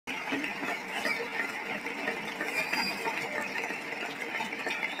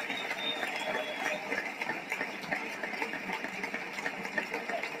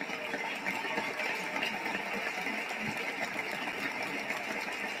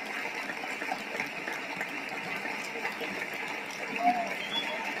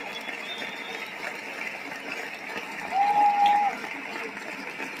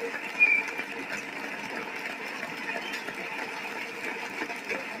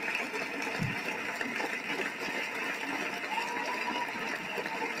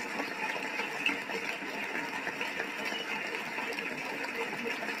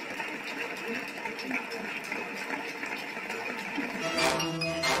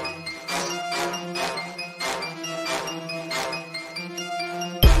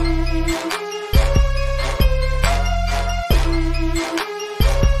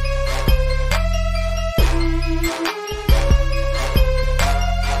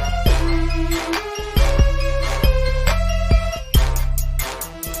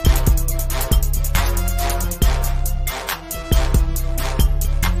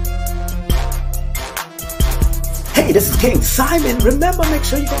Hey, this is King Simon. Remember, make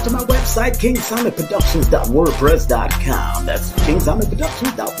sure you go to my website, KingSimonProductions.wordpress.com. That's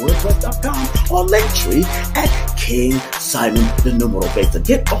KingSimonProductions.wordpress.com, or Linktree at King Simon the Numeral Beta.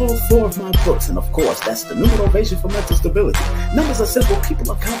 Get all 4 of my books, and of course, that's the Numerovation for Mental Stability. Numbers are simple,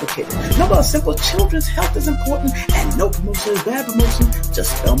 people are complicated. Numbers are simple, children's health is important, and no promotion is bad promotion.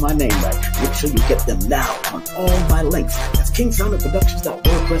 Just spell my name right. Make sure you get them now on all my links. That's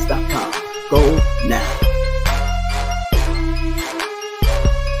KingSimonProductions.wordpress.com. Go now.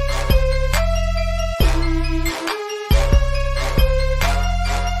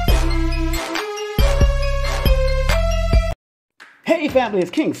 Hey family, it's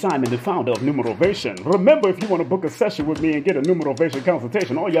King Simon, the founder of Numerovation. Remember, if you want to book a session with me and get a Numerovation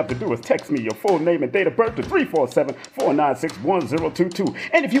consultation, all you have to do is text me your full name and date of birth to 347-496-1022.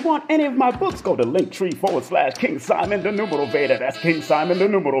 And if you want any of my books, go to Linktree/King Simon the Numerovator. That's King Simon the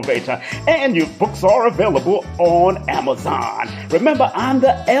Numerovator. And your books are available on Amazon. Remember, I'm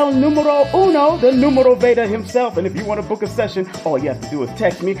the El Numero Uno, the Numerovator himself. And if you want to book a session, all you have to do is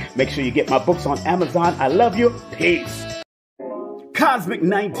text me. Make sure you get my books on Amazon. I love you. Peace. Cosmic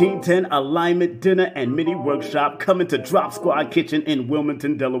 1910 Alignment Dinner and Mini Workshop coming to Drop Squad Kitchen in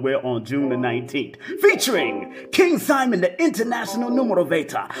Wilmington, Delaware on June the 19th. Featuring King Simon, the International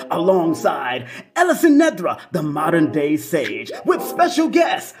Numerovator, alongside Ellison Nedra, the modern day sage, with special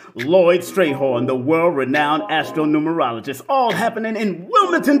guests Lloyd Strayhorn, the world-renowned astronumerologist, all happening in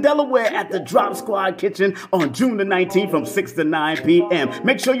Wilmington, Delaware at the Drop Squad Kitchen on June the 19th from 6 to 9 p.m.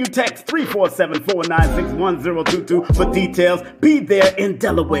 Make sure you text 347-496-1022 for details. Be there in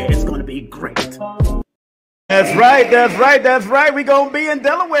Delaware. It's going to be great. That's right. We're going to be in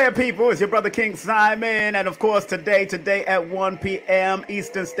Delaware, people. It's your brother King Simon. And of course, today at 1 p.m.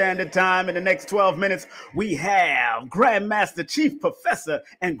 Eastern Standard Time, in the next 12 minutes, we have Grandmaster Chief Professor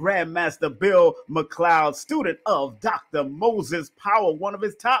and Grandmaster Bill McLeod, student of Dr. Moses Powell, one of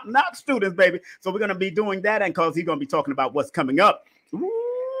his top-notch students, baby. So we're going to be doing that, and because he's going to be talking about what's coming up.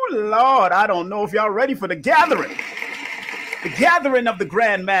 Ooh, Lord, I don't know if y'all ready for the gathering. The gathering of the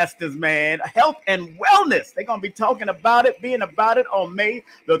Grandmasters, man, health and wellness. They're going to be talking about it, being about it on May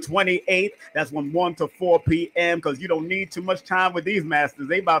the 28th. That's from 1 to 4 p.m. because you don't need too much time with these masters.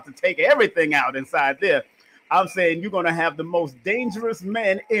 They about to take everything out inside there. I'm saying you're going to have the most dangerous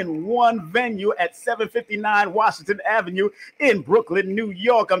men in one venue at 759 Washington Avenue in Brooklyn, New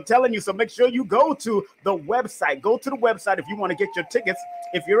York. I'm telling you, so make sure you go to the website. Go to the website if you want to get your tickets.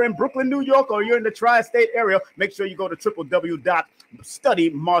 If you're in Brooklyn, New York, or you're in the tri-state area, make sure you go to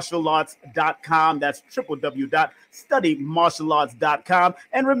www.studymartialarts.com. That's www.studymartialarts.com.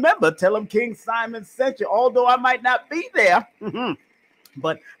 And remember, tell them King Simon sent you, although I might not be there.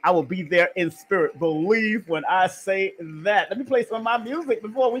 But I will be there in spirit. Believe when I say that. Let me play some of my music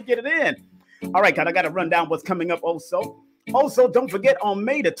before we get it in. All right, guys, I got to run down what's coming up also. Also, don't forget on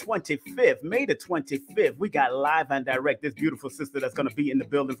May the 25th, we got live and direct this beautiful sister that's going to be in the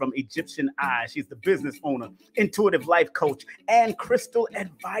building from Egyptian Eye. She's the business owner, intuitive life coach, and crystal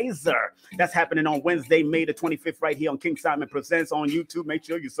advisor. That's happening on Wednesday, May the 25th, right here on King Simon Presents on YouTube. Make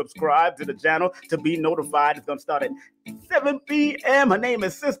sure you subscribe to the channel to be notified. It's going to start at 7 p.m. Her name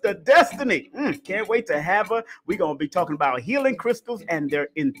is Sister Destiny. Can't wait to have her. We're going to be talking about healing crystals and their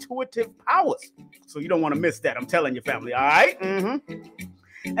intuitive powers. So you don't want to miss that. I'm telling you, family. All right.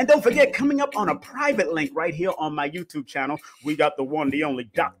 And don't forget, coming up on a private link right here on my YouTube channel, we got the one, the only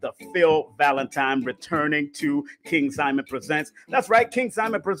Dr. Phil Valentine returning to King Simon Presents. That's right, King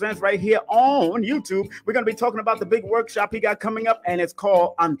Simon Presents right here on YouTube. We're going to be talking about the big workshop he got coming up, and it's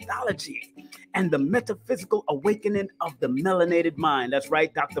called Ontology and the Metaphysical Awakening of the Melanated Mind. That's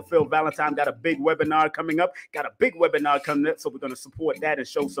right, Dr. Phil Valentine got a big webinar coming up, so we're going to support that and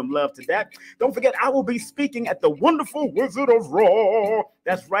show some love to that. Don't forget, I will be speaking at the Wonderful Wizard of Raw.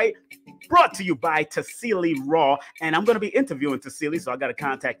 That's right, brought to you by Tassili Raw, and I'm going to be interviewing Tassili, so I got to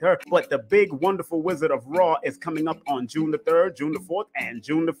contact her. But the big Wonderful Wizard of Raw is coming up on June the 3rd, June the 4th, and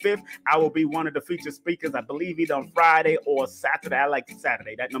June the 5th. I will be one of the featured speakers, I believe either on Friday or Saturday. I like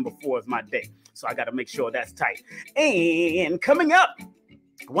Saturday. That number 4 is my day, so I got to make sure that's tight. And coming up,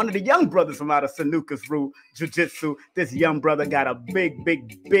 one of the young brothers from out of Sanuces Jujitsu, this young brother got a big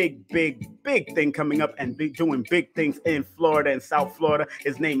thing coming up and doing big things in Florida and South Florida.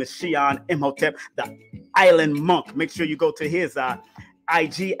 His name is Shion Imhotep, the Island Monk. Make sure you go to his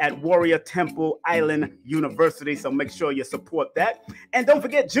IG at Warrior Temple Island University. So make sure you support that. And don't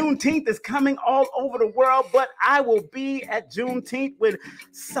forget, Juneteenth is coming all over the world, but I will be at Juneteenth with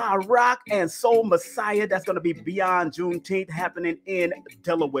Sarak and Soul Messiah. That's going to be beyond Juneteenth, happening in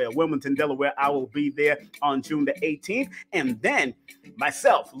Delaware, Wilmington, Delaware. I will be there on June the 18th. And then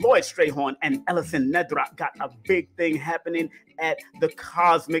myself, Lloyd Strayhorn, and Ellison Nedra got a big thing happening at the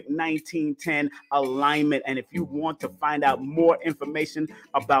Cosmic 1910 Alignment. And if you want to find out more information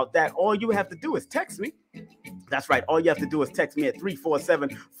about that, all you have to do is text me. That's right. All you have to do is text me at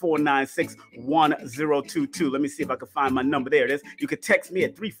 347-496-1022. Let me see if I can find my number. There it is. You can text me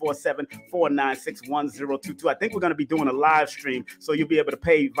at 347-496-1022. I think we're going to be doing a live stream, so you'll be able to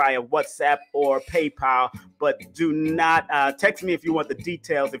pay via WhatsApp or PayPal. But do not text me if you want the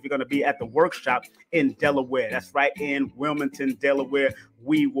details, if you're going to be at the workshop in Delaware. That's right, in Wilmington, Delaware.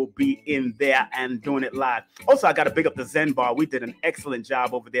 We will be in there and doing it live. Also, I got to big up the Zen Bar. We did an excellent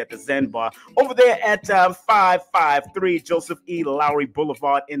job over there at the Zen Bar. Over there at 553 Joseph E. Lowry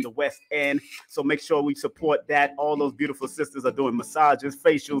Boulevard in the West End. So make sure we support that. All those beautiful sisters are doing massages,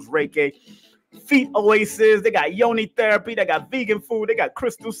 facials, Reiki, feet oasis. They got yoni therapy. They got vegan food. They got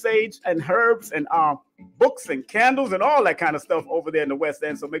crystal sage and herbs and books and candles and all that kind of stuff over there in the West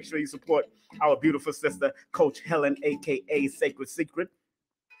End. So make sure you support our beautiful sister, Coach Helen, a.k.a. Sacred Secret.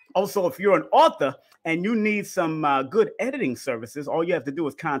 Also, if you're an author and you need some good editing services, all you have to do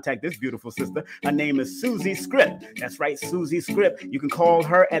is contact this beautiful sister. Her name is Susie Script. That's right, Susie Script. You can call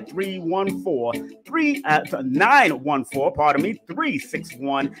her at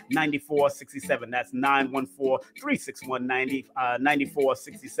 361-9467. That's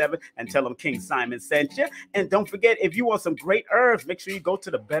 914-361-9467, and tell them King Simon sent you. And don't forget, if you want some great herbs, make sure you go to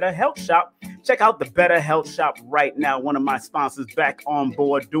the Better Health Shop. Check out the Better Health Shop right now. One of my sponsors back on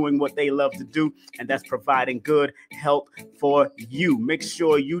board doing what they love to do, and that's providing good health for you. Make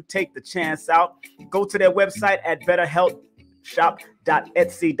sure you take the chance out. Go to their website at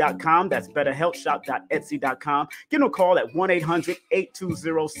betterhealthshop.etsy.com. That's betterhealthshop.etsy.com. Give them a call at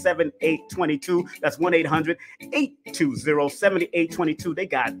 1-800-820-7822. That's 1-800-820-7822. They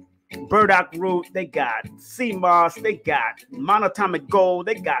got burdock root, they got sea moss, they got monatomic gold,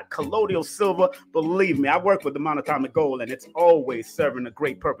 they got colloidal silver. Believe me, I work with the monatomic gold, and it's always serving a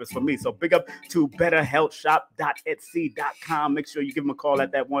great purpose for me. So big up to betterhealthshop.etsy.com. Make sure you give them a call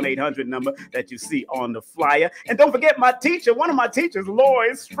at that 1-800 number that you see on the flyer. And don't forget my teacher, one of my teachers,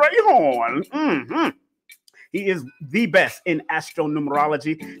 Lloyd Strayhorn. He is the best in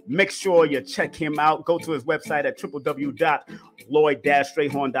astronumerology. Make sure you check him out. Go to his website at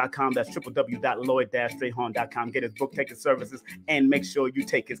www.lloyd-strayhorn.com. That's www.lloyd-strayhorn.com. Get his book, take his services, and make sure you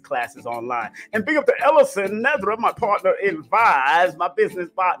take his classes online. And big up to Ellison Nedra, my partner in Vise, my business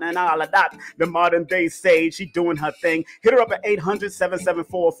partner and all of that, the modern day sage. She doing her thing. Hit her up at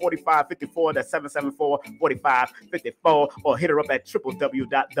 800-774-4554. That's 774-4554. Or hit her up at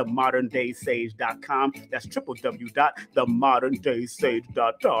www.themoderndaysage.com. That's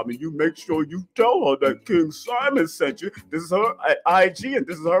www.themoderndaysage.com, and you make sure you tell her that King Simon sent you. This is her IG, and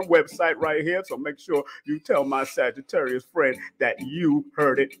this is her website right here. So make sure you tell my Sagittarius friend that you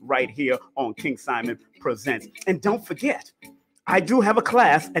heard it right here on King Simon Presents. And don't forget, I do have a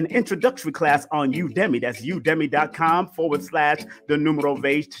class, an introductory class on Udemy. That's udemy.com/the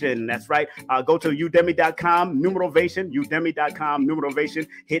numerovation. That's right. Go to udemy.com, numerovation, udemy.com, numerovation.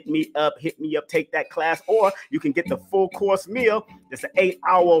 Hit me up, take that class. Or you can get the full course meal. It's an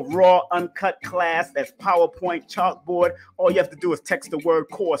 8-hour raw, uncut class. That's PowerPoint, chalkboard. All you have to do is text the word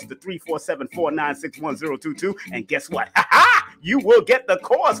course to 347-496-1022. And guess what? you will get the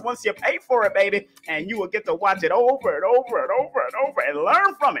course once you pay for it, baby. And you will get to watch it over and over and over and over and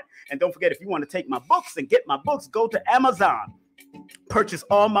learn from it. And don't forget, if you want to take my books and get my books, go to Amazon. Purchase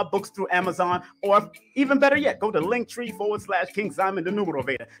all my books through Amazon, or even better yet, go to Linktree/King Simon the Numero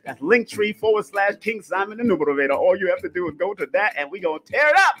Vader. That's Linktree/King Simon the Numero Vader. All you have to do is go to that, and we're going to tear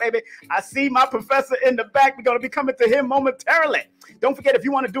it up, baby. I see my professor in the back. We're going to be coming to him momentarily. Don't forget, if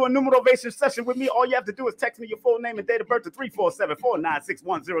you want to do a numerovation session with me, all you have to do is text me your full name and date of birth to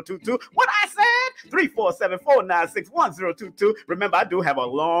 347-496-1022. What I said? 347-496-1022. Remember, I do have a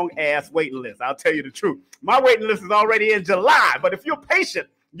long-ass waiting list. I'll tell you the truth. My waiting list is already in July, but if you're patient,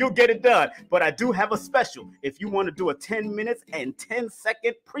 you'll get it done. But I do have a special. If you want to do a 10 minutes and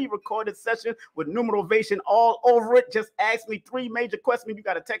 10-second pre-recorded session with numerovation all over it, just ask me 3 major questions. You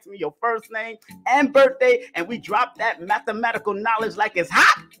got to text me your first name and birthday, and we drop that mathematical knowledge like it's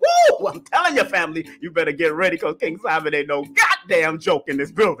hot. Woo! I'm telling you, family, you better get ready, because King Simon ain't no goddamn joke in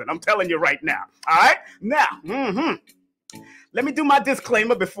this building. I'm telling you right now. All right? Now, let me do my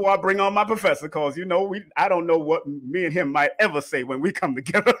disclaimer before I bring on my professor, because, you know, I don't know what me and him might ever say when we come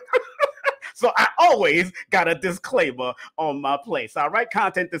together. So I always got a disclaimer on my place. All right,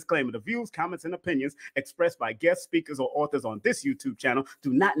 content disclaimer. The views, comments, and opinions expressed by guest speakers or authors on this YouTube channel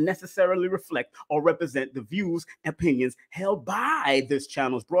do not necessarily reflect or represent the views, opinions held by this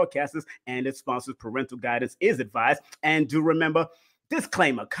channel's broadcasters and its sponsors. Parental guidance is advised. And do remember,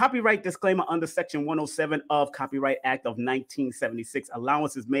 disclaimer, copyright disclaimer under Section 107 of Copyright Act of 1976.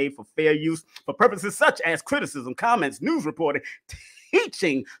 Allowance is made for fair use for purposes such as criticism, comments, news reporting,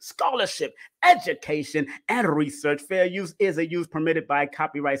 teaching, scholarship, education, and research. Fair use is a use permitted by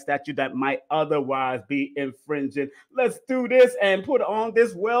copyright statute that might otherwise be infringing. Let's do this and put on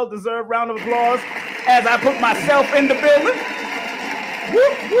this well-deserved round of applause as I put myself in the building.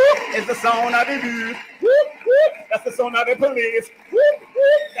 Whoop, whoop, it's the song of the bees. Whoop, whoop, that's the song of the police. Whoop,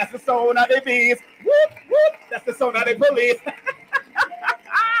 whoop, that's the song of the bees. Whoop, whoop, that's the song of the police.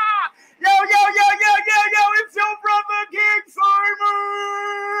 Yo, it's your brother King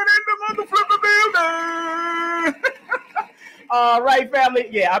Simon in the motherfucking building. All right, family.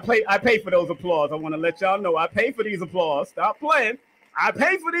 Yeah, I pay for those applause. I want to let y'all know I pay for these applause. Stop playing. I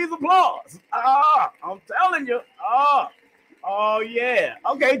pay for these applause. I'm telling you. Oh, yeah.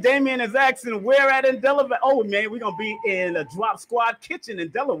 Okay, Damien is asking, where at in Delaware? Oh, man, we're going to be in a Drop Squad Kitchen in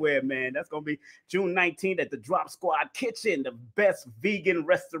Delaware, man. That's going to be June 19th at the Drop Squad Kitchen, the best vegan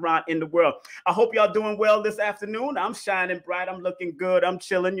restaurant in the world. I hope y'all doing well this afternoon. I'm shining bright. I'm looking good. I'm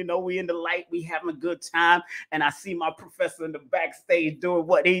chilling. You know, we in the light. We having a good time. And I see my professor in the backstage doing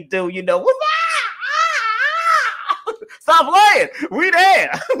what he do. You know, what's up? Stop lying. We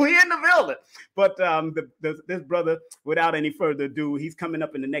there. We in the building. But this brother, without any further ado, he's coming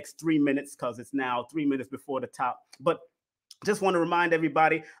up in the next 3 minutes, because it's now 3 minutes before the top. But just want to remind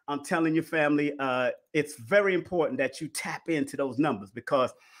everybody, I'm telling you, family, it's very important that you tap into those numbers,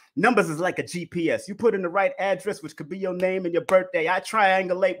 because numbers is like a GPS. You put in the right address, which could be your name and your birthday. I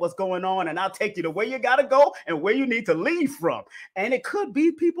triangulate what's going on, and I'll take you to where you got to go and where you need to leave from. And it could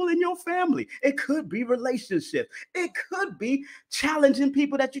be people in your family. It could be relationships. It could be challenging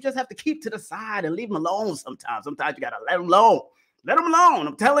people that you just have to keep to the side and leave them alone sometimes. Sometimes you got to let them alone. Let them alone.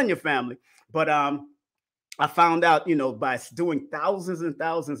 I'm telling you, family. But I found out, you know, by doing thousands and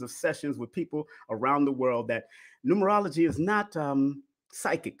thousands of sessions with people around the world, that numerology is not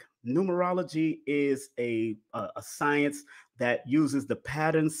psychic. Numerology is a science that uses the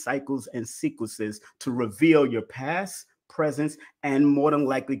patterns, cycles, and sequences to reveal your past, presence, and more than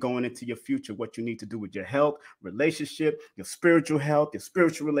likely going into your future, what you need to do with your health, relationship, your spiritual health, your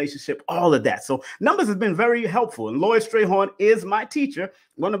spiritual relationship, all of that. So numbers has been very helpful. And Lloyd Strayhorn is my teacher,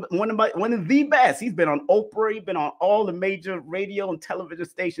 one of the best. He's been on Oprah, he's been on all the major radio and television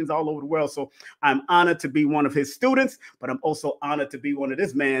stations all over the world. So I'm honored to be one of his students, but I'm also honored to be one of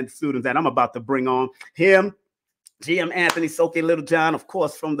this man's students that I'm about to bring on. Him, GM Anthony Soke Littlejohn, of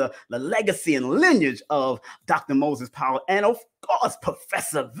course, from the legacy and lineage of Dr. Moses Powell, and of course,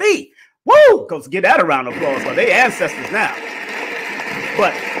 Professor V. Woo! Go get that a round of applause, for they ancestors now.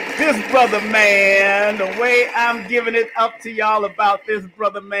 But this brother, man, the way I'm giving it up to y'all about this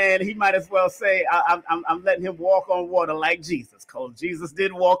brother, man, he might as well say I'm letting him walk on water like Jesus, because Jesus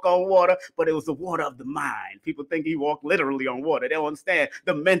did walk on water, but it was the water of the mind. People think he walked literally on water. They don't understand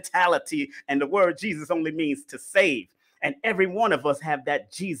the mentality, and the word Jesus only means to save. And every one of us have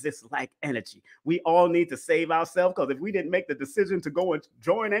that Jesus-like energy. We all need to save ourselves, because if we didn't make the decision to go and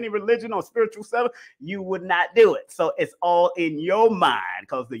join any religion or spiritual self, you would not do it. So it's all in your mind,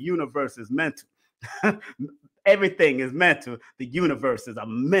 because the universe is mental. Everything is mental. The universe is a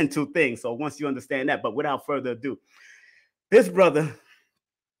mental thing. So once you understand that, but without further ado, This brother,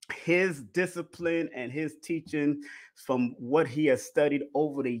 his discipline and his teaching from what he has studied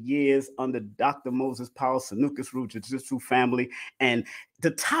over the years under Dr. Moses Powell, Sanuces Jujitsu family. And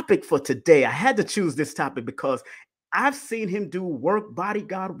the topic for today, I had to choose this topic because I've seen him do work,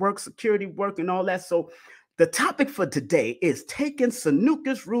 bodyguard work, security work, and all that. So the topic for today is taking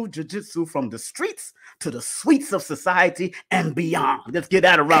Sanuces Jiu-Jitsu from the streets to the suites of society and beyond. Let's get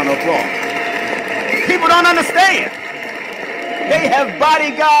that a round of applause. People don't understand. They have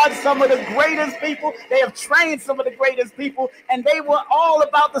bodyguards, some of the greatest people. They have trained some of the greatest people, and they were all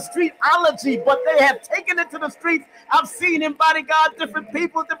about the streetology, but they have taken it to the streets. I've seen him bodyguard different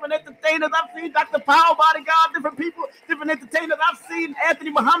people, different entertainers. I've seen Dr. Powell bodyguard different people, different entertainers. I've seen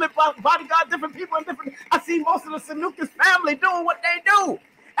Anthony Muhammad bodyguard different people, and different. I've seen most of the Sanuces family doing what they do.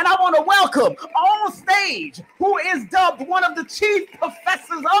 And I want to welcome on stage, who is dubbed one of the chief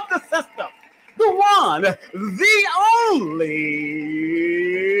professors of the system, the one, the only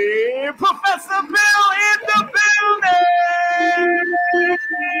Professor Bill in the building.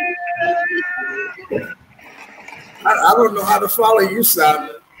 I don't know how to follow you,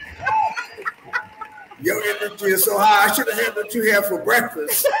 Simon. Your energy is so high. I should have had what you had for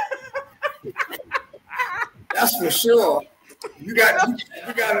breakfast. That's for sure. You got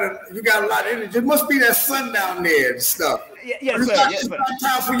a lot of energy. It must be that sun down there and stuff. Yes, sir. It's not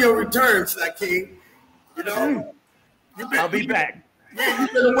time for your return, King. You know, I'll be back. Yeah,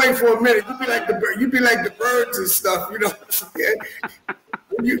 you've been away for a minute. You be like the birds and stuff. You know,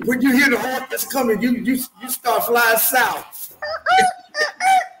 when you hear the hawk that's coming, you start flying south.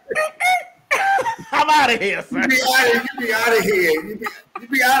 I'm out of here, sir. You be out of here. You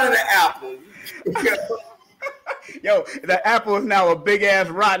be out of the apple. Yo, the apple is now a big ass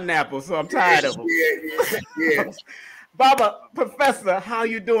rotten apple, so I'm tired of them. Yeah. Baba, Professor, how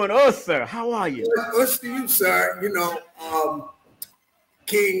you doing? Oh, sir, how are you? What's to you, sir? You know,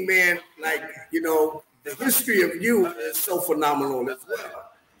 King, man, like, you know, the history of you is so phenomenal as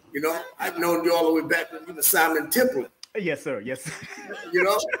well. You know, I've known you all the way back when you were Simon Temple. Yes, sir. Yes. You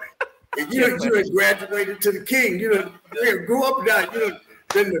know, and you had graduated to the King. You grew up down.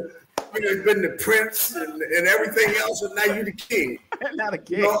 Been the prince and everything else, and now you're the king. Now the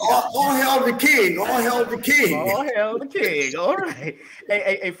king. You know, all hell the king. All hell the king. All hell the king. All right.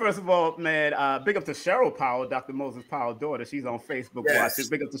 Hey, first of all, man, big up to Cheryl Powell, Dr. Moses Powell's daughter. She's on Facebook watching.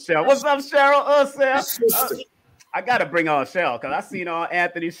 Big up to Cheryl. What's up, Cheryl? I gotta bring on Cheryl because I seen on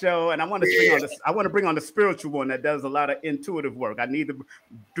Anthony's show, and I want to bring on the spiritual one that does a lot of intuitive work. I need to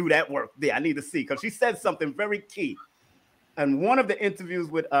do that work. Yeah, I need to see because she said something very key. And one of the interviews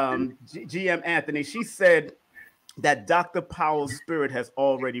with GM Anthony, she said that Dr. Powell's spirit has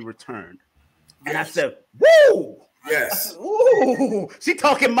already returned. And I said, woo! Yes. Ooh, she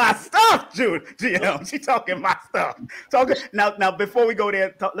talking my stuff, GM. She talking my stuff. Now, before we go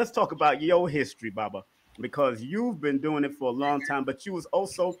there, let's talk about your history, Baba, because you've been doing it for a long time, but you've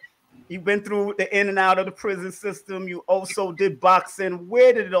been through the in and out of the prison system. You also did boxing.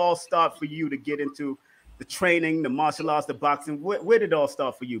 Where did it all start for you to get into the training, the martial arts, the boxing? Where did it all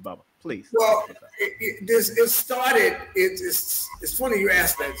start for you, Baba? Please. Well, it started. It's funny you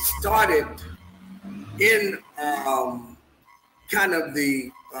asked that. It started in kind of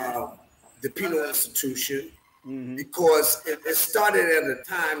the penal institution, because it started at a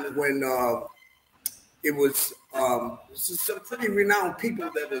time when it was some pretty renowned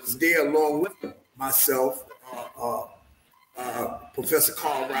people that was there along with myself, Professor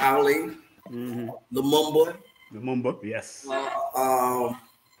Carl Rowley. Lumumba, yes.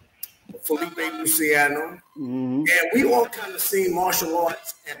 Felipe Luciano, and we all kind of seen martial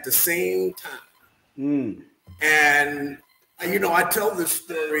arts at the same time. And you know, I tell this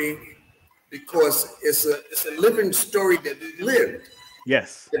story because it's a living story that we lived.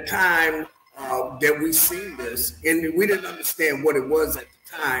 Yes. The time that we seen this, and we didn't understand what it was at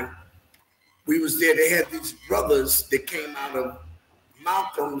the time. We was there. They had these brothers that came out of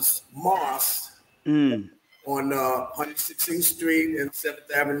Malcolm's Mosque on 116th Street and 7th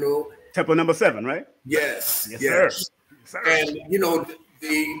Avenue. Temple number 7, right? Yes. Sir. And you know,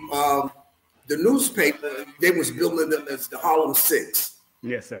 the newspaper, they was building them as the Harlem Six.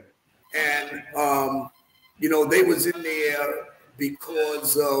 Yes, sir. And you know, they was in there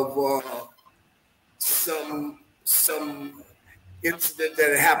because of some incident that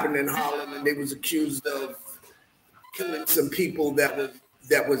had happened in Harlem, and they was accused of killing some people that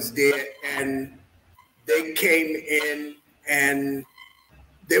was there, and they came in, and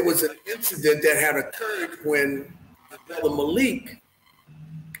there was an incident that had occurred when Brother Malik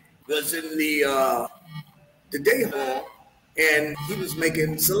was in the day hall, and he was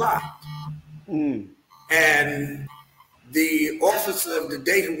making salat. And the officer of the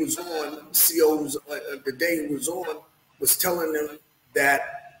day who was on, CO's the day he was on, was telling him that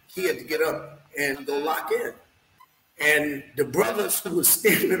he had to get up and go lock in. And the brothers who were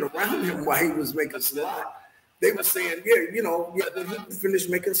standing around him while he was making salat, they were saying, yeah, he finished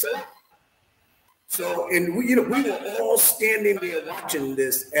making salat. So, and we were all standing there watching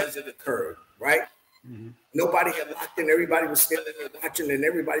this as it occurred, right? Mm-hmm. Nobody had locked in. Everybody was standing there watching, and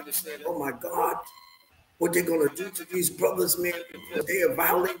everybody was saying, oh my God, what they're going to do to these brothers, man, because they are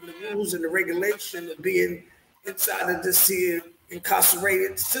violating the rules and the regulation of being inside of this here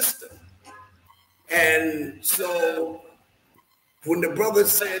incarcerated system. And so when the brother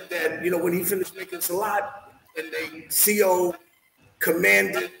said that, when he finished making salat, and the CO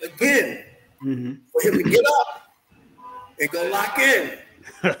commanded again for him to get up and go lock in.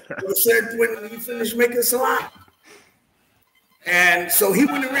 He said when he finished making salat. And so he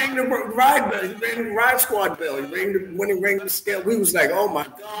went and rang the ride bell. He rang the ride squad bell. He went and rang the scale. We was like, oh my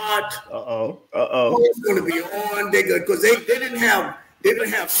God. It's going to be on. Because they didn't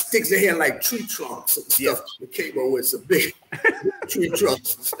have sticks. They had like tree trunks and stuff. The cable with some big tree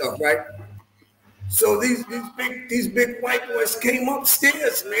trunks and stuff, right? So these big white boys came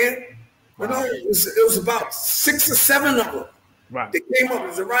upstairs, man. It was about 6 or 7 of them. Right. They came up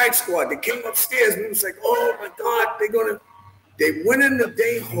as a ride squad. They came upstairs. We was like, oh my God, they went in the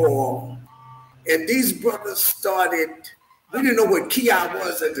day hall, and these brothers started. We didn't know what Kia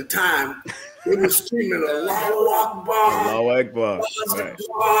was at the time. They were screaming Allahu Akbar, Allahu Akbar,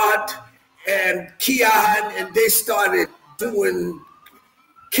 right. And Kia, and they started doing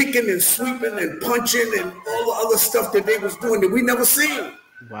kicking and sweeping and punching and all the other stuff that they was doing that we never seen.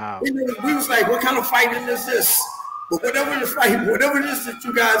 Wow. We was like, what kind of fighting is this? But whatever the fight, whatever it is that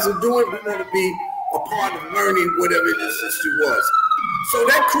you guys are doing, we want to be a part of learning whatever it is that she was. So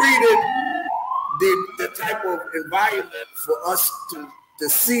that created the type of environment for us to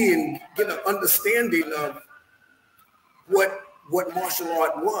see and get an understanding of what martial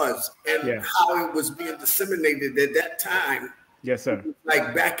art was and how it was being disseminated at that time. Yes, sir.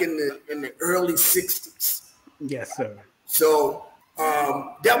 Like back in the early 60s. Yes, sir. So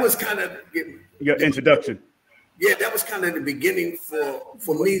that was kind of your introduction. Yeah, that was kind of the beginning for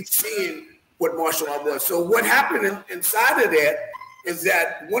me seeing what martial art was. So what happened inside of that is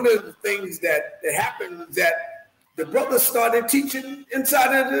that one of the things that happened was that the brothers started teaching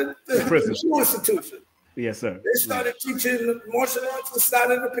inside of the prison institution. Yes, sir. They started teaching martial arts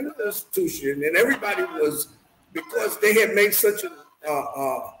inside of the penal institution, and everybody was, because they had made such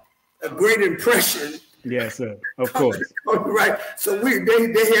a great impression. Yes, sir. Of course. Right. So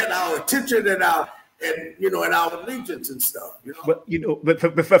they had our attention and our allegiance and stuff. But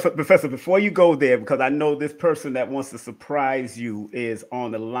Professor, before you go there, because I know this person that wants to surprise you is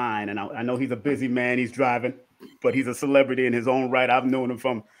on the line, and I know he's a busy man. He's driving, but he's a celebrity in his own right. I've known him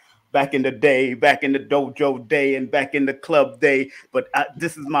from back in the day, back in the dojo day, and back in the club day. But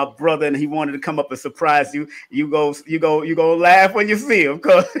this is my brother, and he wanted to come up and surprise you. You go laugh when you see him,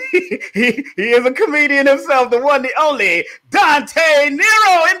 because he is a comedian himself, the one, the only Dante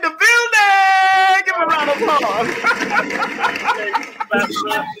Nero in the building. Give him a round of applause.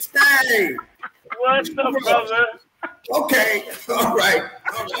 Hey, what's up, brother? Okay, all right.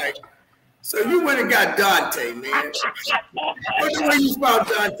 So you went and got Dante, man. Where you found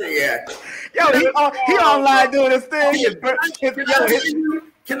Dante at? Yo, he online doing his thing.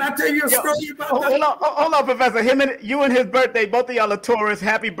 Can I tell you a story about that? Hold on, Professor. You and his birthday, both of y'all are Taurus.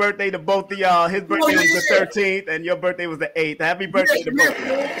 Happy birthday to both of y'all. His birthday was the 13th, and your birthday was the 8th. Happy birthday to both of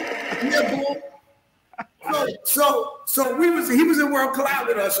y'all. Yeah, boy. So he was in World Collide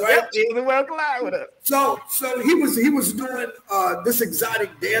with us, right? Yep, he was in World Collide with us. So he was doing this exotic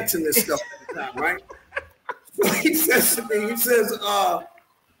dancing and stuff at the time, right? So he says to me,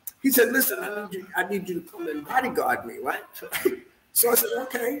 he said, listen, I need you to come and bodyguard me, right? So I said,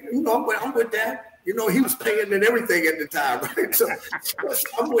 okay, I'm with that. He was paying and everything at the time, right? So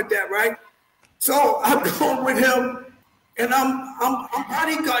I'm with that, right? So I'm going with him, and I'm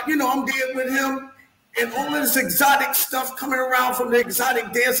bodyguard. I'm there with him. And all of this exotic stuff coming around from the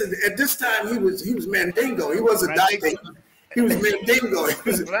exotic dancing. At this time, he was Mandingo. He wasn't Dante. He was Mandingo. He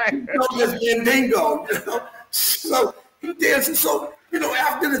was Mandingo. So he dancing. So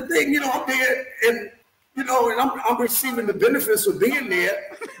after the thing, I'm there, and and I'm receiving the benefits of being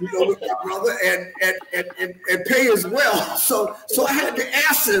there, with my brother, and pay as well. So I had to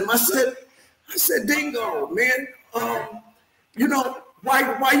ask him. I said, Dingo, man,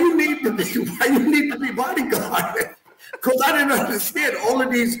 why you need to be bodyguard? Because I didn't understand all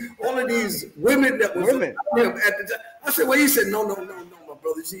of these women that were him at the time. I said, well, he said, no, my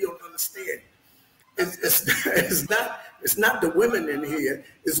brother, you don't understand. it's not the women in here.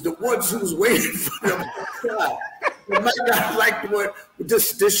 It's the ones who's waiting for them to cry. They might not like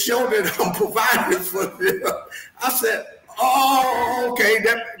this show that I'm providing for them. I said, oh, okay,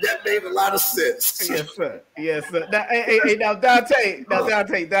 that made a lot of sense. Yes, sir. Yes, sir. Now, hey, now Dante,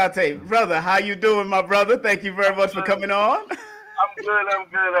 brother, how you doing, my brother? Thank you very much for coming on.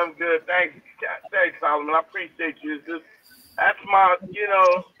 I'm good. Thanks, Solomon. I appreciate you. It's just, that's my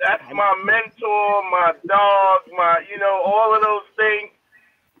mentor, my dog, all of those things.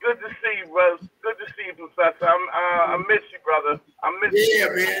 Good to see you, brother. Good to see you, Professor. I miss you, brother. I miss you. Yeah,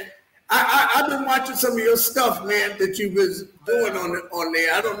 man. I've been watching some of your stuff, man, that you was doing on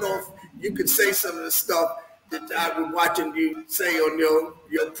there. I don't know if you could say some of the stuff that I've been watching you say on your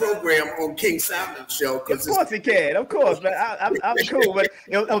program on King Simon's show. Of course he can. Of course, man. I'm cool. But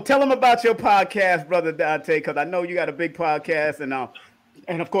tell them about your podcast, brother Dante, because I know you got a big podcast, and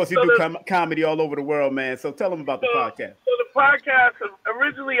of course you do comedy all over the world, man. So tell them about the podcast. So the podcast,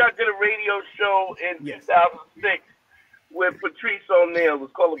 originally I did a radio show in 2006 with Patrice O'Neill. It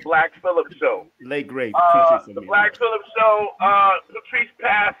was called the Black Phillip Show. Late great. The Black Phillip Show. Patrice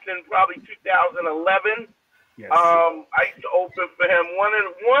passed in probably 2011. Yes. I used to open for him. In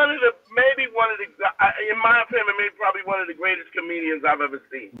my opinion, maybe probably one of the greatest comedians I've ever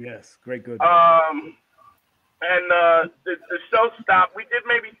seen. Yes, great, good. And the show stopped. We did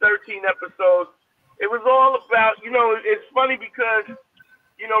maybe 13 episodes. It was all about, it's funny because,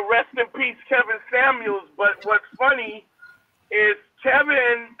 rest in peace, Kevin Samuels. But what's funny is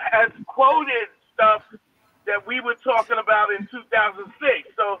Kevin has quoted stuff that we were talking about in 2006.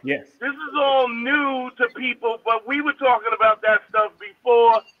 So yes. This is all new to people, but we were talking about that stuff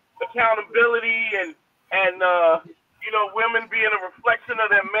before accountability and women being a reflection of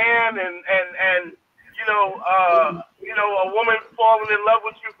their man and a woman falling in love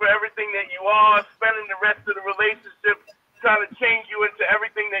with you for everything that you are, spending the rest of the relationship trying to change you into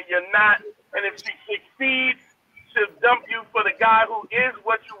everything that you're not. And if she succeeds, she'll dump you for the guy who is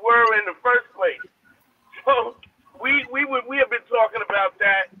what you were in the first place. So we have been talking about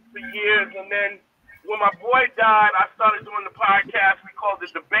that for years. And then when my boy died, I started doing the podcast. We called it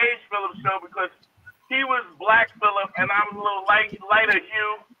the Beige Phillip Show because he was Black Phillip and I was a little lighter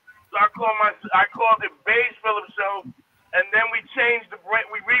hue. So I called it Beige Phillip Show, and then we changed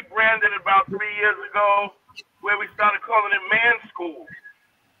we rebranded it about 3 years ago, where we started calling it Man School.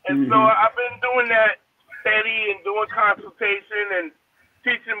 And so I've been doing that steady and doing consultation and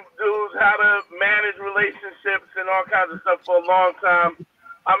teaching dudes how to manage relationships and all kinds of stuff for a long time.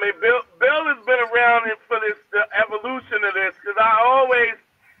 I mean, Bill has been around for the evolution of this because I always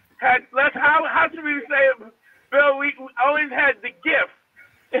had. How should we say it, Bill? We always had the gift.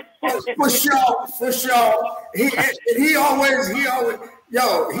 For sure.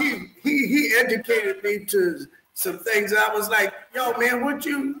 He educated me to some things. I was like, yo, man, what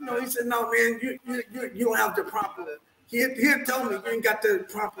you know? He said, no, man, you don't have the proper. He'll tell me you ain't got the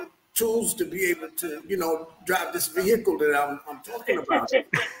proper tools to be able to, drive this vehicle that I'm talking about. And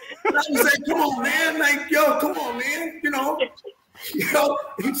I was like, come on, man, come on, man,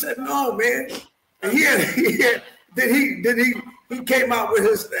 He said, no, man. And he came out with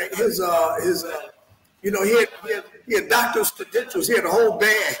his he had doctor's credentials. He had a whole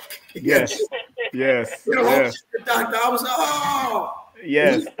bag. Yes. The doctor. I was like, oh,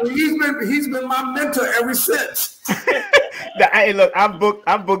 yes. He's been my mentor ever since. Hey, look, I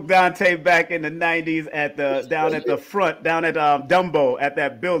booked Dante back in the 90s down at Dumbo at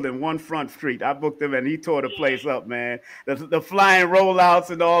that building, One Front Street. I booked him and he tore the place up, man. The flying rollouts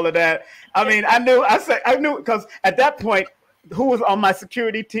and all of that. I mean, I knew because at that point, who was on my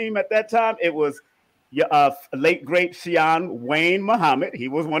security team at that time? It was late great Shian Wayne Muhammad. He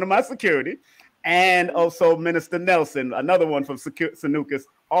was one of my security. And also Minister Nelson, another one from Sanuces,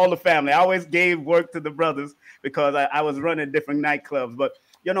 all the family. I always gave work to the brothers because I was running different nightclubs. But,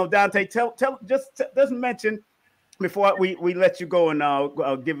 Dante, just mention before we let you go and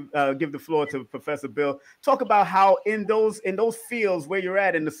give the floor to Professor Bill, talk about how in those fields where you're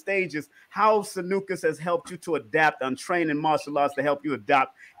at in the stages, how Sanuces has helped you to adapt on training martial arts to help you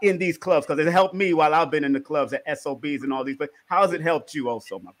adapt in these clubs, because it helped me while I've been in the clubs at SOBs and all these. But how has it helped you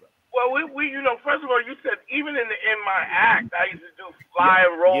also, my brother? Well, we first of all, you said even in my act, I used to do fly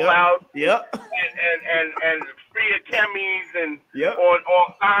and roll out, and free chemis and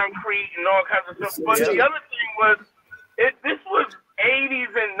on concrete and all kinds of stuff. But the other thing was, this was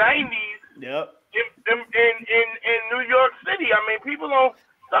 80s and 90s in New York City. I mean, people don't.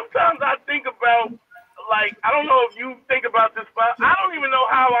 Sometimes I think about, like, I don't know if you think about this, but I don't even know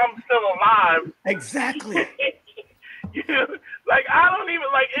how I'm still alive. Exactly. Like, I don't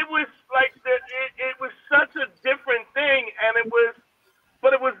even, like, it was like,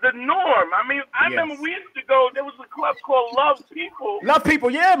 called Love People. Love People,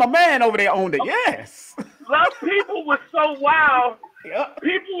 yeah, my man over there owned it. Yes. Love People was so wild. Yep.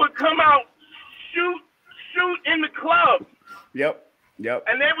 People would come out, shoot in the club. Yep.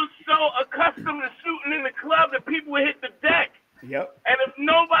 And they were so accustomed to shooting in the club that people would hit the deck. Yep. And if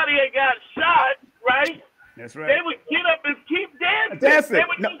nobody had got shot, right? That's right. They would get up and keep dancing. They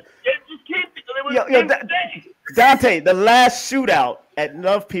would just keep. Dante, the last shootout at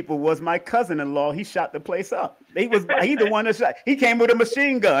Love People was my cousin-in-law. He shot the place up. He the one that shot. He came with a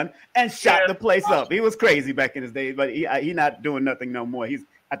machine gun and shot the place up. He was crazy back in his day, but he not doing nothing no more.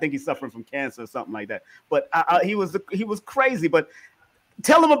 I think he's suffering from cancer or something like that. But he was crazy. But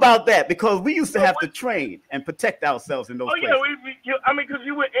tell him about that, because we used to have to train and protect ourselves in those places. I mean, because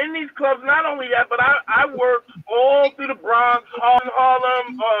you were in these clubs. Not only that, but I worked all through the Bronx,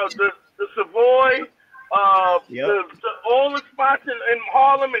 Harlem, the Savoy, all the spots in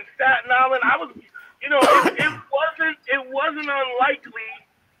Harlem and Staten Island. I was, it wasn't unlikely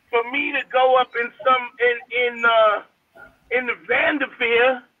for me to go up in the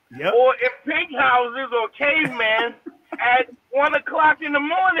Vanderveer or in pig houses or caveman at 1 o'clock in the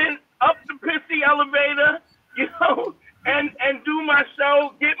morning, up the pissy elevator, and do my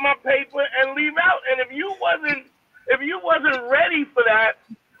show, get my paper, and leave out. And if you wasn't ready for that,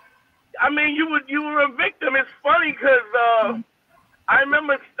 I mean, you were a victim. It's funny because I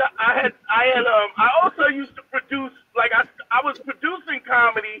remember I also used to produce, like I was producing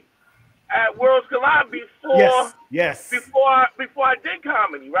comedy at Worlds Collide before I did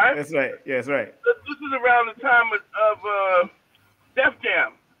comedy, right? That's right. Yeah, that's right. This is around the time of Def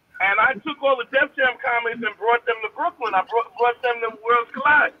Jam. And I took all the Def Jam comedies and brought them to Brooklyn. I brought them to Worlds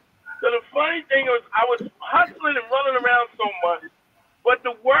Collide. So the funny thing was I was hustling and running around so much, but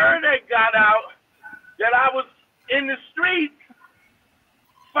the word had got out that I was in the streets,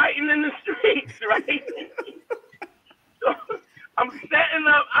 fighting in the streets, right? So I'm setting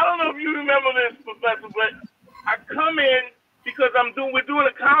up. I don't know if you remember this, Professor, but I come in because we're doing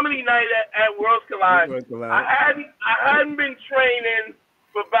a comedy night at Worlds Collide. I hadn't been training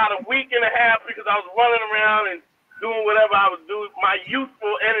for about a week and a half because I was running around and doing whatever I was doing, my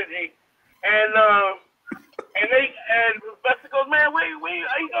youthful energy. And Professor goes, man, wait.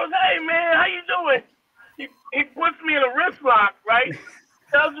 He goes, hey man, how you doing? He puts me in a wrist lock, right?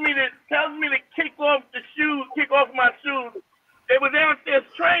 tells me to kick off my shoes. They were downstairs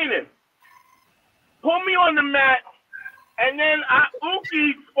training. Pull me on the mat, and then I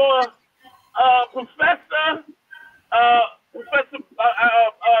ookied for Professor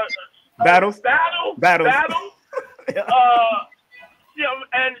Battles.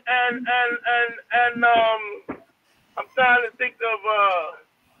 And I'm trying to think of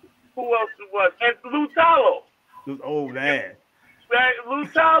who else it was, and Lou Tallo. Oh man. Right, Lou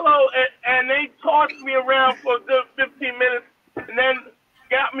Tallo, and they tossed me around for a good 15 minutes, and then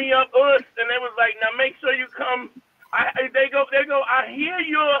got me up and they was like, now make sure you come. They go, I hear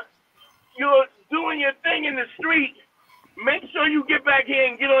you're doing your thing in the street. Make sure you get back here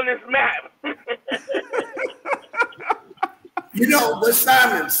and get on this map. But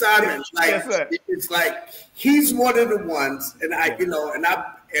Simon, like, yes, it's like he's one of the ones, and I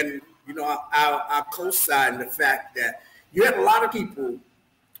co-sign the fact that you had a lot of people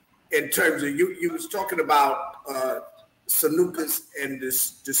in terms of you was talking about Sanuces and the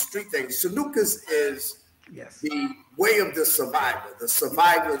street thing. Sanuces is the way of the survivor, the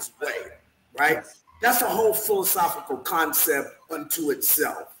survivor's way, right? Yes. That's a whole philosophical concept unto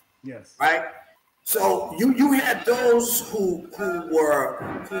itself. Yes. Right. So you had those who were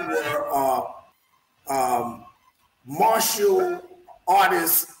martial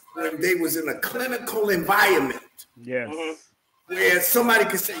artists when they was in a clinical environment. Yes. Mm-hmm. Where somebody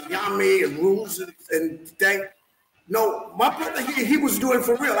could say yami and rules and things. No, my brother he was doing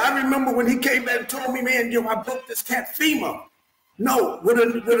for real. I remember when he came back and told me, man, I broke this cat femur. No, with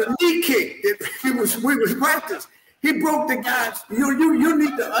a knee kick. We was practice. He broke the guy's. You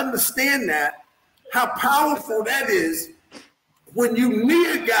need to understand that, how powerful that is when you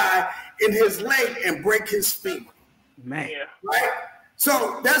knee a guy in his leg and break his femur. Man, right?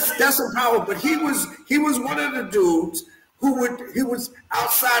 So that's a power. But he was one of the dudes he was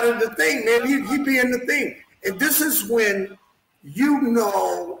outside of the thing, man. He'd be in the thing. And this is when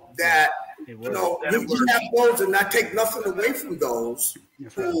that you have those, and I take nothing away from those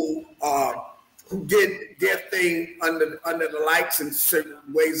who did their thing under the lights in certain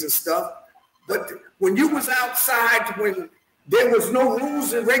ways and stuff. But when you was outside, when there was no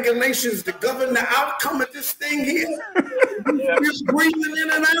rules and regulations to govern the outcome of this thing here, you're breathing in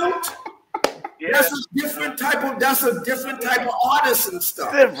and out. Yeah. That's a different type of artist and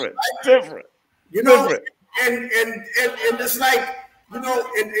stuff. Different. and it's like, you know,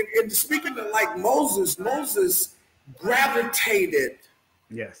 and speaking of like Moses gravitated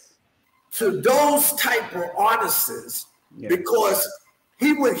to those type of artists because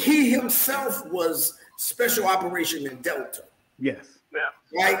he himself was special operation in Delta.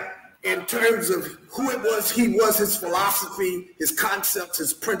 Right? In terms of who it was, he was his philosophy, his concepts,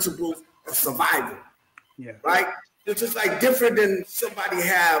 his principles of survival. Right? It's just like different than somebody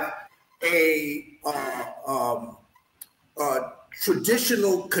have a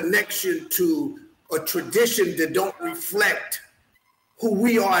traditional connection to a tradition that don't reflect who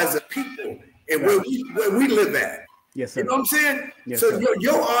we are as a people and where we live at. Yes, sir. You know what I'm saying? Yes, so sir.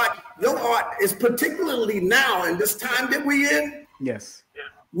 your art is particularly now in this time that we're in. Yes.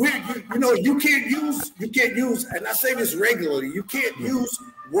 You can't use, and I say this regularly, you can't use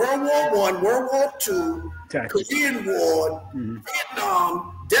World War I, World War II, Korean War,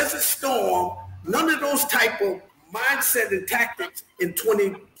 Vietnam, Desert Storm, none of those type of mindset and tactics in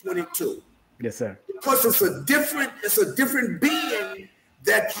 2022. Yes, sir. Because it's a different being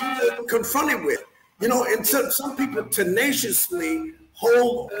that you're confronted with. You know, and some people tenaciously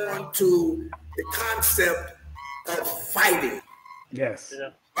hold on to the concept of fighting. Yes.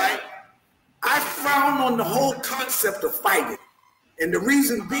 Right? I frown on the whole concept of fighting. And the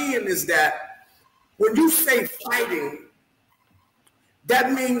reason being is that when you say fighting,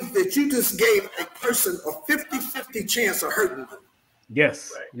 that means that you just gave a person a 50-50 chance of hurting them.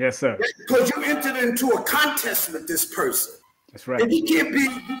 Yes. Yes, sir. Because you entered into a contest with this person. That's right. And you can't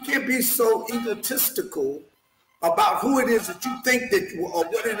be so egotistical about who it is that you think that, or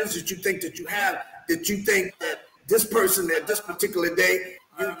what it is that you think that you have, that you think that this person at this particular day,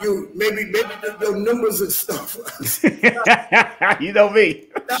 you maybe your numbers and stuff. You know me.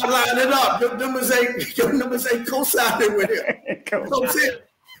 Now line it up. Your numbers ain't co-signing with him. You know what I'm saying?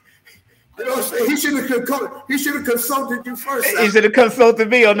 You know what I'm saying? He should have consulted you first. He should have consulted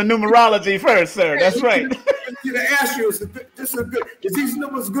me on the numerology first, sir. That's right. He should have asked you, is these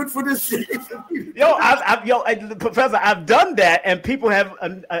numbers good for this shit? Professor, I've done that, and people have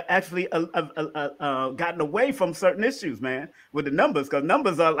actually gotten away from certain issues, man, with the numbers, because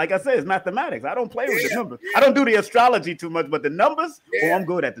numbers are, like I said, it's mathematics. I don't play with the numbers. I don't do the astrology too much, but the numbers, I'm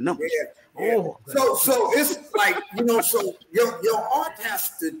good at the numbers. Oh, so it's like, you know, so your art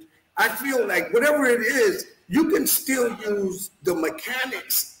has to, I feel like whatever it is, you can still use the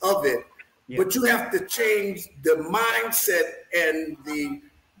mechanics of it, but you have to change the mindset and the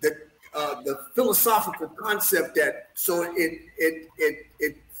philosophical concept that so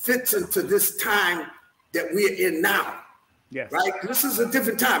it fits into this time that we're in now. Yes. Right? This is a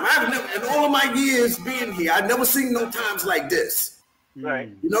different time. I've never, in all of my years being here, I've never seen no times like this.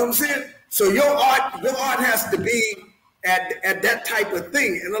 Right. You know what I'm saying? So your art has to be at that type of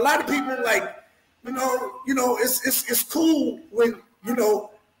thing. And a lot of people like, you know, it's cool when you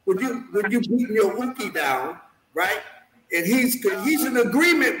beating your Wookiee down, right? And he's in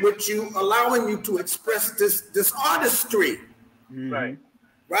agreement with you, allowing you to express this artistry. Right.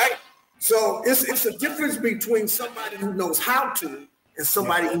 Right? So it's a difference between somebody who knows how to and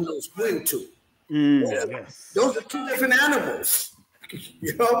somebody who knows when to. Those are two different animals.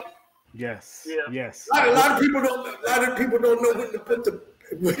 You know? Yes. Yeah. Yes. A lot of people don't know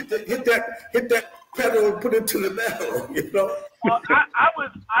when to hit that pedal and put it to the metal, you know. Well,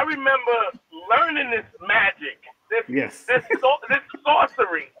 I remember learning this magic, this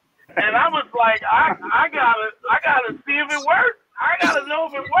sorcery, and I was like, I gotta see if it works. I gotta know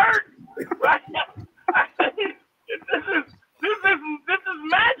if it works. Right? This is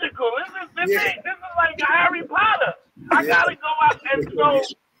magical. This is like Harry Potter. I gotta go out and so.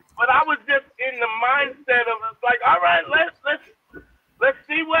 But I was just in the mindset of it's like, all right, let's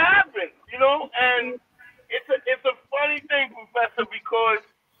see what happens, you know. And it's a funny thing, Professor, because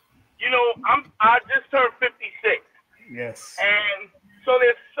you know I just turned 56. Yes. And so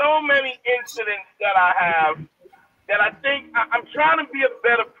there's so many incidents that I have that I think I'm trying to be a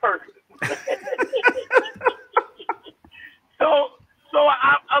better person. So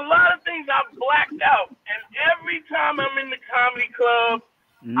a lot of things I've blacked out, and every time I'm in the comedy club.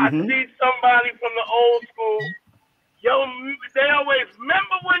 I see somebody from the old school. Yo, they always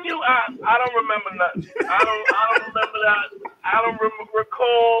remember when you. I don't remember nothing. I don't remember that. I don't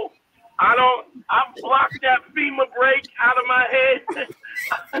recall. I blocked that FEMA break out of my head.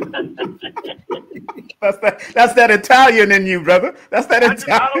 That's that Italian in you, brother. That's that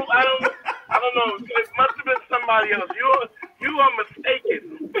Italian. I don't know. It must have been somebody else. You are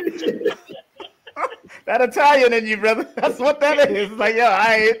mistaken. That Italian in you, brother. That's what that is. It's like, yo,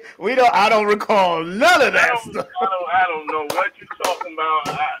 I don't recall none of that stuff. I don't know what you're talking about.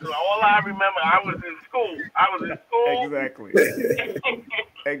 All I remember, I was in school. I was in school. Exactly.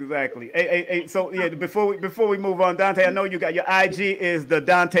 Exactly. Hey, so yeah, before we move on, Dante, I know you got your IG is the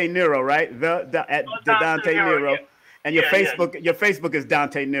Dante Nero, right? The Dante Nero. Yeah. And your Facebook is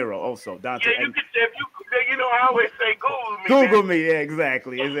Dante Nero also. Dante. Yeah, you can, if you know, I always say Google me. Google man. me, yeah,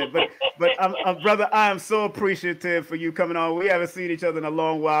 exactly. Is it? But brother, I am so appreciative for you coming on. We haven't seen each other in a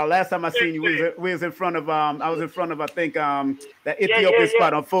long while. Last time I seen you, we was in front of I was in front of I think that Ethiopian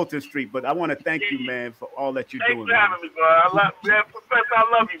spot on Fulton Street. But I want to thank you, man, for all that you're doing. Thanks for having me, bro. Professor, I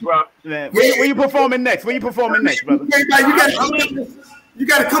love you, bro. Man, where you performing next? Where you performing next, brother? You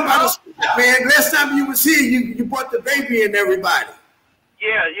got to come out of spot, man. Last time you was here, you brought the baby and everybody.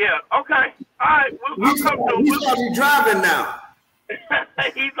 Yeah. Okay. All right. He's probably driving now.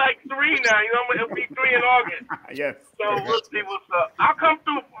 He's like 3 now. You know, he'll be 3 in August. Yes. So we'll see what's up. I'll come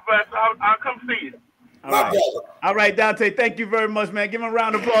through, Professor. I'll come see you. All right, Dante. Thank you very much, man. Give him a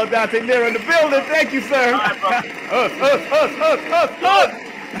round of applause, Dante. They're in the building. Thank you, sir. All right,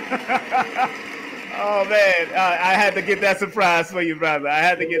 Oh man, I had to get that surprise for you, brother. I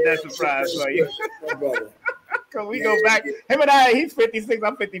had to get that surprise for you. Cause we go back. Him and I, he's 56,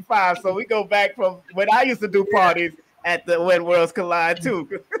 I'm 55, so we go back from when I used to do parties at the When Worlds Collide too.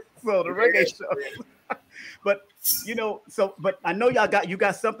 So the reggae show. But you know, but I know you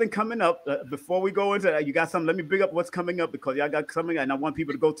got something coming up. Before we go into that, you got something. Let me bring up what's coming up because y'all got something, and I want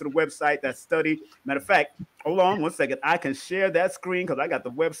people to go to the website that study. Matter of fact, hold on 1 second. I can share that screen because I got the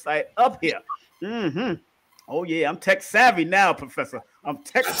website up here. Oh yeah, I'm tech savvy now, Professor. I'm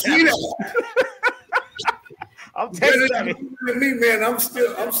tech savvy. I'm tech savvy. Me, man, I'm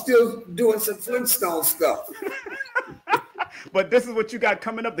still doing some Flintstone stuff. But this is what you got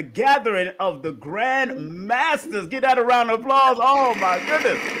coming up: the gathering of the Grand Masters. Get that a round of applause! Oh my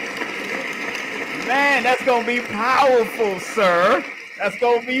goodness, man, that's gonna be powerful, sir. That's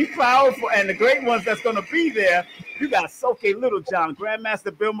gonna be powerful, and the great ones that's gonna be there. You got Soke Littlejohn,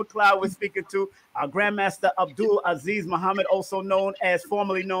 Grandmaster Bill McLeod we're speaking to, Grandmaster Abdul Aziz Muhammad,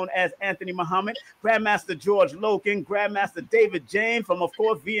 formerly known as Anthony Muhammad, Grandmaster George Logan, Grandmaster David James from, of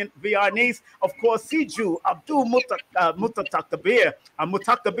course, VR Nice, of course, Siju Abdul Mutaktabir,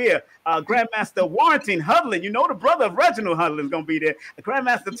 Grandmaster Warrington Hudlin, you know the brother of Reginald Hudlin is going to be there,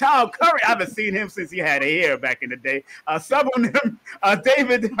 Grandmaster Tom Curry, I haven't seen him since he had hair back in the day,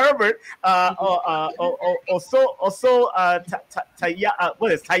 David Herbert,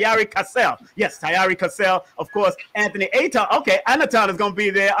 Tayari Cassell. Yes, Tayari Cassell. Of course, Anthony Aton. Okay, Anton is going to be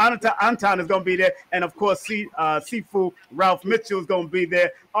there. Anton is going to be there. And of course, Sifu Ralph Mitchell is going to be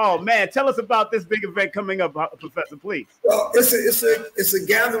there. Oh, man. Tell us about this big event coming up, Professor, please. Well, it's a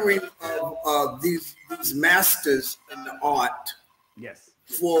gathering of these masters in the art. Yes.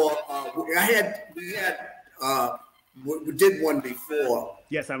 We did one before.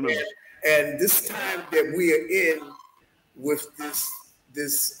 Yes, I remember. And this time that we are in with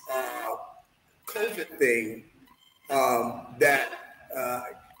this COVID thing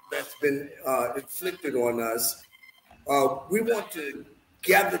that's been inflicted on us, we want to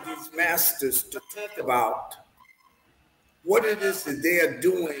gather these masters to talk about what it is that they are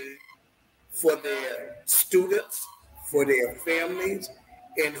doing for their students, for their families,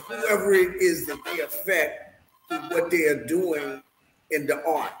 and whoever it is that they affect through what they are doing in the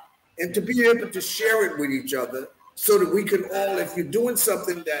art. And to be able to share it with each other so that we can all, if you're doing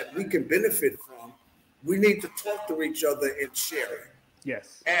something that we can benefit from, we need to talk to each other and share it.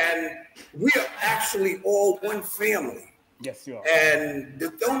 Yes. And we are actually all one family. Yes, you are. And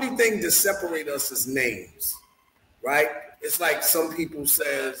the only thing that separates us is names, right? It's like some people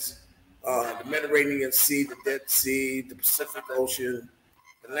says the Mediterranean Sea, the Dead Sea, the Pacific Ocean,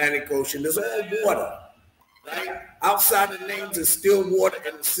 Atlantic Ocean, there's all water. Right? Outside the names is still water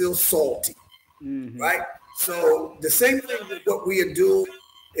and it's still salty, right? So the same thing with what we do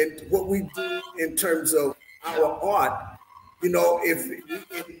and what we do in terms of our art, you know, if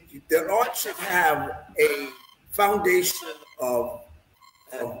the art should have a foundation of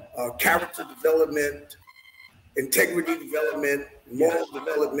character development, integrity development, moral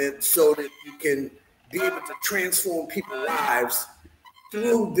development, so that you can be able to transform people's lives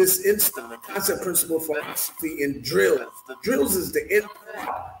through this instrument, concept, principle, philosophy, and drills. The drills is the end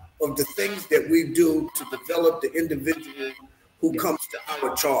part of the things that we do to develop the individual who comes to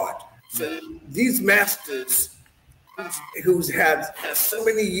our charge. So these masters who have so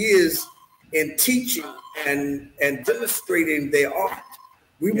many years in teaching and demonstrating their art,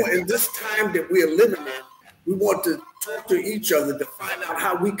 we want, in this time that we are living in, we want to talk to each other to find out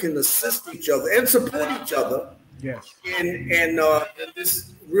how we can assist each other and support each other. Yes. In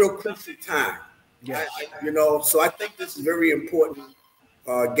this real crucial time. Yes. You know, so I think this is very important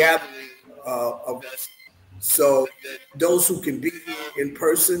gathering of us so those who can be here in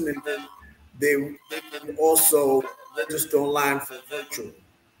person, and then they can also register online for virtual.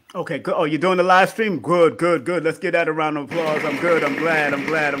 Okay, good. Oh, you're doing the live stream? Good, good, good. Let's give that a round of applause. I'm good. I'm glad. I'm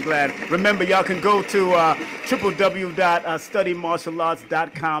glad. I'm glad. Remember, y'all can go to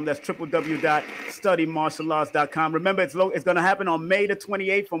www.studymartialarts.com. That's www.studymartialarts.com. Remember, it's going to happen on May the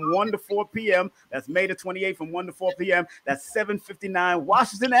 28th from 1 to 4 p.m. That's May the 28th from 1 to 4 p.m. That's 759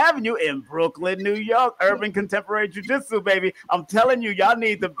 Washington Avenue in Brooklyn, New York. Urban Contemporary Jiu-Jitsu, baby. I'm telling you, y'all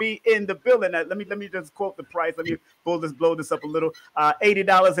need to be in the building. Let me just quote the price. Let me blow this up a little.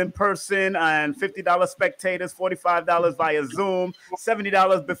 $80 in person and $50 spectators, $45 via Zoom,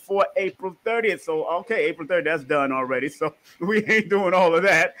 $70 before April 30th. So, okay, April 30th, that's done already. So we ain't doing all of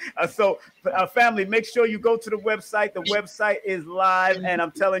that. Family, make sure you go to the website. The website is live, and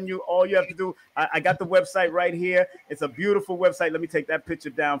I'm telling you, all you have to do, I got the website right here. It's a beautiful website. Let me take that picture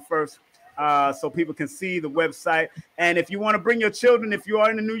down first. So people can see the website. And if you want to bring your children, if you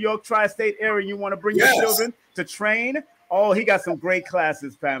are in the New York tri-state area, you want to bring your children to train. Oh, he got some great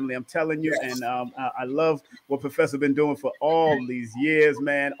classes, family. I'm telling you. And I love what Professor been doing for all these years,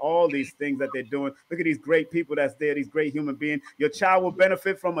 man. All these things that they're doing. Look at these great people that's there, these great human beings. Your child will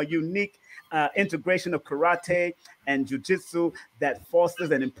benefit from a unique integration of karate and jiu-jitsu that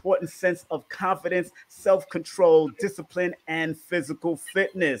fosters an important sense of confidence, self-control, discipline, and physical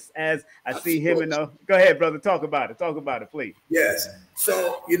fitness. As I see him in the... Go ahead, brother. Talk about it. Talk about it, please. Yes.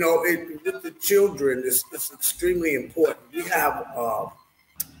 So, you know, with the children, it's extremely important. We have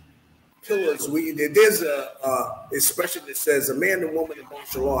pillars. There's a expression that says a man and woman in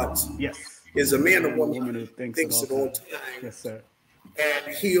martial arts is a man and woman who thinks at all times. Yes, sir.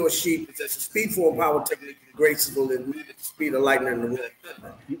 And he or she possesses speed, form, power, technique, and graceful, and needed the speed of lightning and the wind.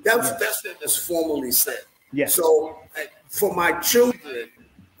 That's what is formally said. Yes. So for my children,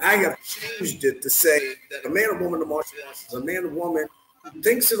 I have changed it to say that a man or woman in martial arts is a man or woman who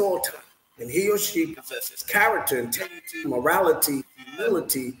thinks at all times, and he or she possesses character, integrity, morality,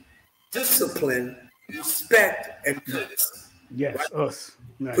 humility, discipline, respect, and courtesy. Yes, right? Us.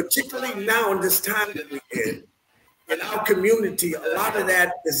 Right. Particularly now in this time that we're in our community, a lot of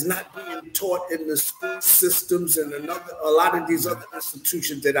that is not being taught in the school systems and a lot of these other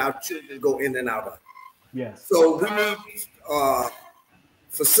institutions that our children go in and out of. Yes. So we need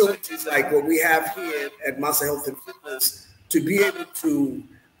facilities like what we have here at Massa Health and Fitness to be able to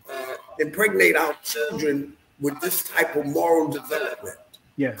impregnate our children with this type of moral development,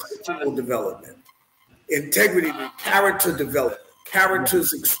 cultural development, integrity, character development. Character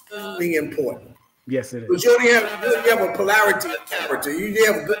is extremely important. Yes, it is. Because you only have a polarity of character. You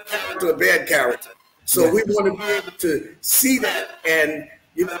have a good character, a bad character. So we want to be able to see that and,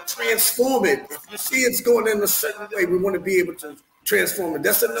 you know, transform it. If you see it's going in a certain way, we want to be able to transform it.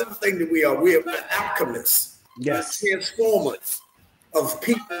 That's another thing that we are. We're alchemists. Yes. We're transformers of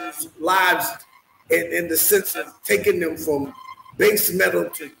people's lives in the sense of taking them from base metal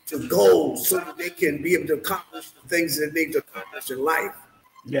to gold so that they can be able to accomplish the things that they need to accomplish in life.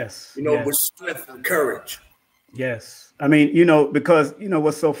 Yes. You know, with strength and courage. Yes. I mean, you know, because, you know,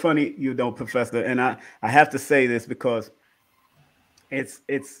 what's so funny, you know, Professor, and I have to say this because it's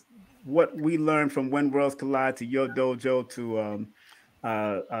what we learned from When Worlds Collide to your dojo to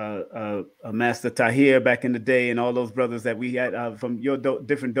Master Tahir back in the day and all those brothers that we had from your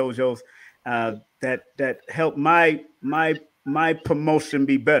different dojos that helped my promotion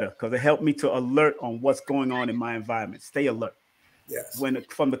be better because it helped me to alert on what's going on in my environment. Stay alert. Yes.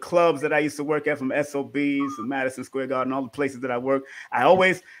 From the clubs that I used to work at, from SOBs and Madison Square Garden, all the places that I work, I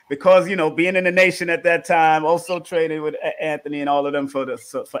always, because, you know, being in the nation at that time, also training with Anthony and all of them for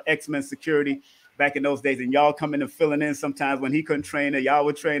X-Men security back in those days, and y'all coming and filling in sometimes when he couldn't train it, y'all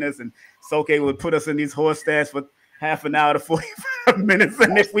would train us, and Soke would put us in these horse stands for half an hour to 45 minutes,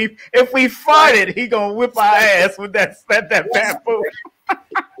 and if we farted, he gonna whip our ass with that bamboo.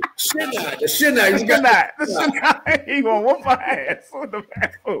 The shinai. He gonna whoop our ass with the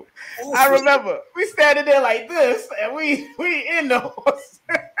bamboo. I remember we standing there like this, and we in the horse.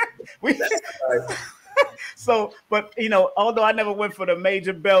 So, but you know, although I never went for the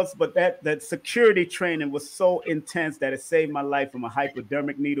major belts, but that security training was so intense that it saved my life from a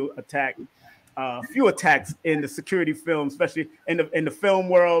hypodermic needle attack. A few attacks in the security film, especially in the film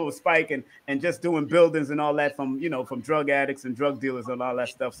world with Spike and just doing buildings and all that from drug addicts and drug dealers and all that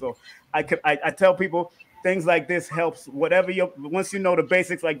stuff. So I tell people things like this helps whatever once you know the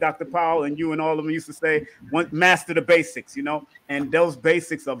basics, like Dr. Powell and you and all of them used to say, master the basics, you know, and those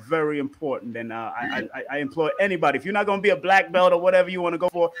basics are very important. And I implore anybody, if you're not going to be a black belt or whatever you want to go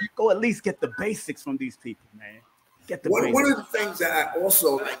for, go at least get the basics from these people, man. get the one of the things that I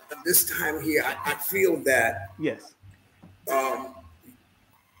also like this time here, I feel that yes,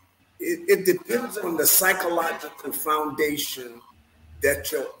 it depends on the psychological foundation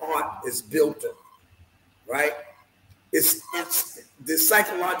that your art is built on, right? It's the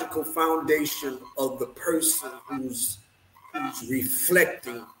psychological foundation of the person who's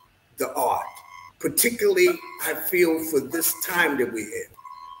reflecting the art. Particularly, I feel for this time that we're in.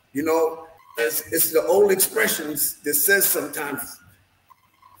 You know, it's the old expressions that says sometimes,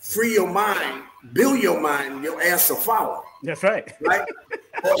 free your mind, build your mind, your ass will follow. That's right. Right?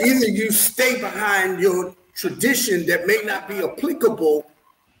 Or either you stay behind your tradition that may not be applicable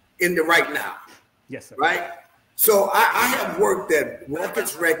in the right now. Yes, sir. Right? So I have worked at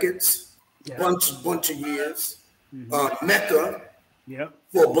Rockets Records, bunch of years, Mecca,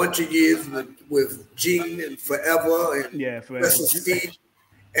 for a bunch of years with Gene and Forever and Forever. Steve.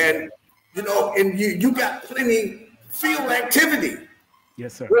 And you know, and you got plenty field activity.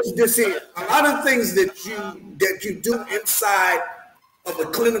 Yes, sir. What's this here? A lot of things that you do inside of a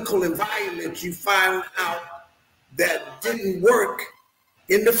clinical environment, you find out that didn't work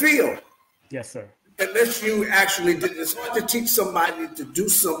in the field. Yes, sir. Unless you actually did. It's hard to teach somebody to do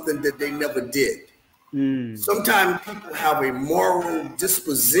something that they never did. Sometimes people have a moral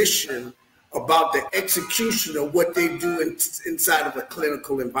disposition about the execution of what they do inside of a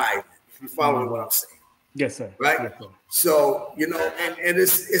clinical environment. If you follow what I'm saying. Yes, sir. Right? Yes, sir. So, you know, and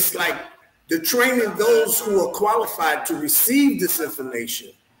it's like the training those who are qualified to receive this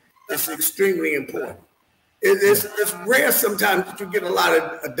information is extremely important. It's rare sometimes that you get a lot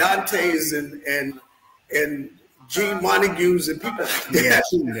of Dantes and G. Montagues and people like that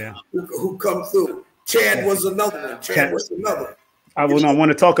who come through. Chad was another one. Chad was another one. I want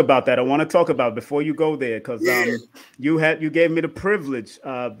to talk about that. I want to talk about before you go there, because you gave me the privilege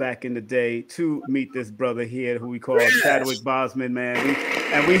back in the day to meet this brother here who we call Chadwick Bosman, man.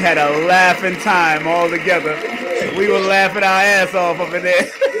 We had a laughing time all together. We were laughing our ass off up in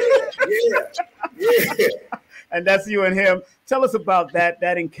there. And that's you and him. Tell us about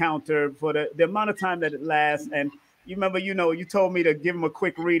that encounter for the amount of time that it lasts. And you remember, you told me to give him a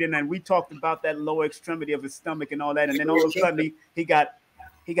quick reading, and we talked about that lower extremity of his stomach and all that. And then all of a sudden he got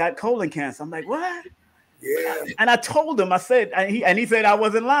colon cancer. I'm like, what? Yeah. And I told him, I said, and he said I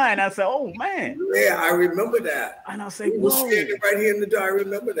wasn't lying. I said, oh man. Yeah, I remember that. And I was like, whoa. Standing right here in the door. I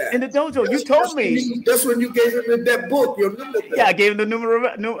remember that. In the dojo, you told me. That's when you gave him that book. You remember that? Yeah, I gave him the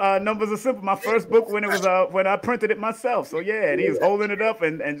Numbers Are Simple. My first book when it was when I printed it myself. So yeah, and he was holding it up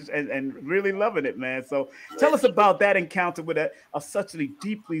and really loving it, man. So tell us about that encounter with a such a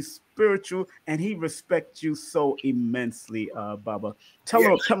deeply spiritual, and he respects you so immensely, Baba. Tell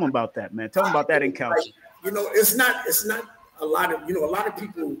him about that, man. Tell him about that encounter. You know, it's not a lot of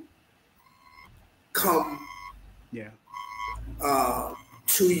people come to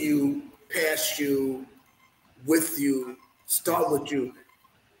you, past you, with you, start with you.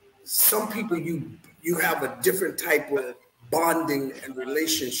 Some people you have a different type of bonding and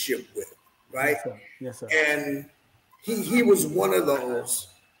relationship with, right? Yes, sir. And he was one of those.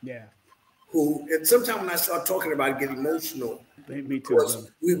 Yeah. Who, and sometimes when I start talking about it, I get emotional. Me too.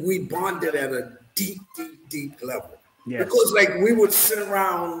 We bonded at a deep level. Yes. Because like we would sit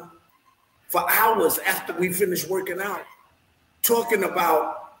around for hours after we finished working out, talking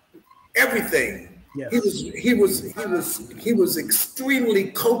about everything. Yes. He was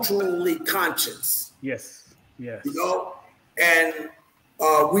extremely culturally conscious. Yes. Yes. You know, and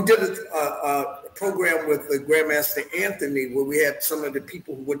we did a program with the Grandmaster Anthony where we had some of the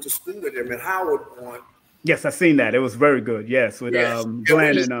people who went to school with him and Howard on. Yes, I've seen that. It was very good. Yes, with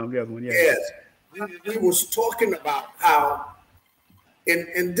Glenn and the other one. Yes. We was talking about how,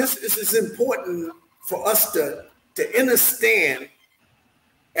 and this is important for us to understand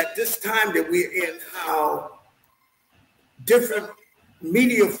at this time that we're in, how different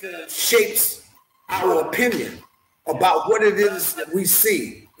media shapes our opinion about what it is that we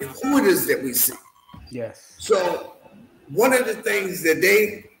see and who it is that we see. Yes. So one of the things that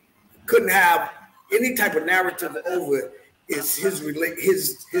they couldn't have any type of narrative over is his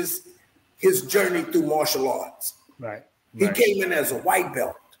journey through martial arts. Right. He came in as a white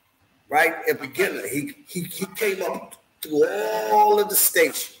belt, right? A beginner. He came up through all of the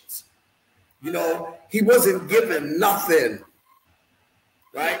stations. You know, he wasn't given nothing,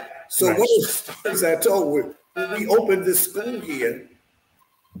 right? So one of the stories I told when we opened this school here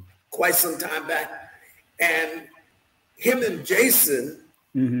quite some time back, and him and Jason,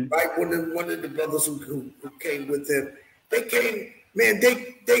 right, one of the brothers who came with him, they came, man,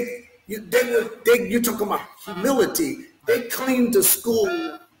 you talking about humility. They cleaned the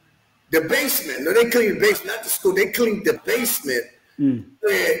school the basement. No, they cleaned the basement, not the school. They cleaned the basement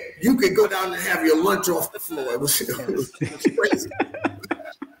where you could go down and have your lunch off the floor. It was crazy.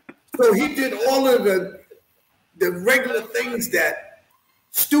 So he did all of the regular things that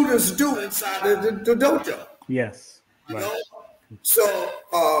students do inside of the dojo. Yes. You know? So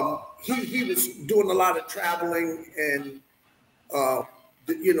he was doing a lot of traveling and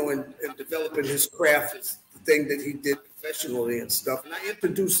you know, and developing his craft is the thing that he did professionally and stuff. And I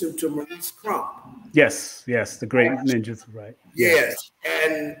introduced him to Maurice Crump. Yes, yes, the great ninjas, right? Yes,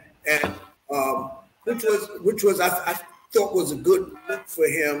 and which was I thought was a good look for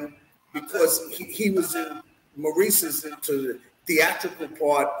him because he was in Maurice's into the theatrical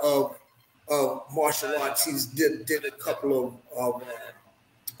part of martial arts. He's did a couple of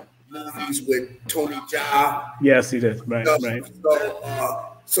movies with Tony Jaa. Yes, he did. Right, right.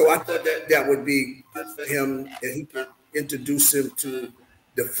 So I thought that would be good for him, and he could introduce him to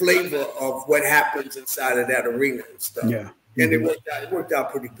the flavor of what happens inside of that arena and stuff. Yeah, and it worked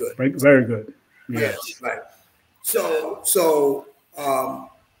out pretty good. Right, very good. Yes, right. So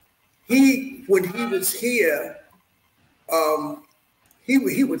he when he was here,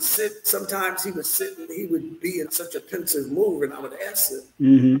 he would sit. Sometimes he would sit and he would be in such a pensive mood, and I would ask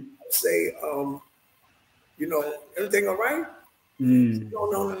him, say, you know, everything all right? No,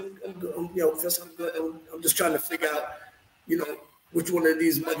 I'm good. You know, I'm good. I'm just trying to figure out, you know, which one of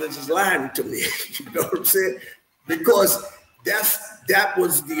these mothers is lying to me. You know what I'm saying? Because that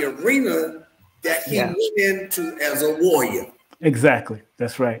was the arena that he went into as a warrior. Exactly.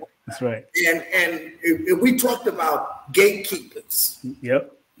 That's right. That's right. And we talked about gatekeepers.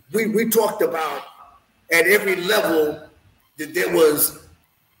 Yep. We talked about at every level that there was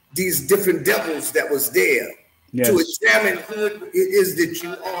these different devils that was there to examine who it is that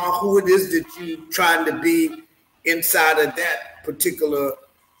you are, who it is that you're trying to be inside of that particular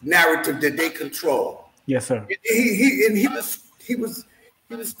narrative that they control. Yes, sir. He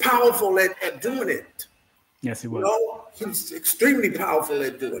was powerful at doing it. Yes, he was. You know, he was extremely powerful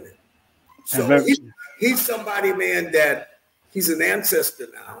at doing it. So he's somebody, man, that he's an ancestor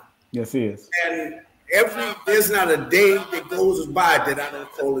now. Yes, he is. And there's not a day that goes by that I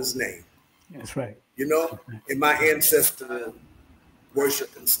don't call his name. That's right. You know, in my ancestral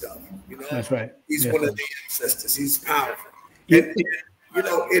worship and stuff. You know, that's right. He's one of the ancestors. He's powerful. And, you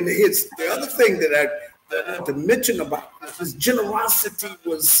know, and the other thing that I want to mention about his generosity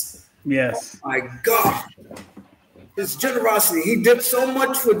was, oh my God, his generosity. He did so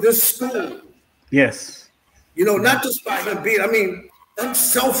much for this school. Yes. You know, not just by him being, I mean,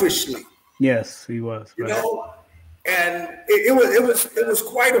 unselfishly. Yes, he was. You know, and it was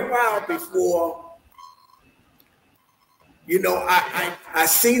quite a while before, you know, I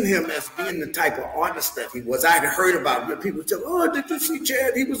seen him as being the type of artist that he was. I had heard about him. People tell me, oh, did you see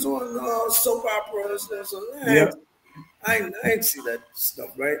Chad? He was on soap operas. I ain't see that stuff,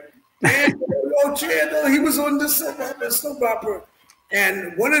 right? And Chad, he was on the soap opera.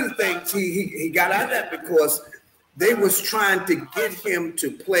 And one of the things he got out of that because they was trying to get him to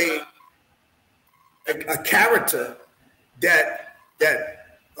play a character that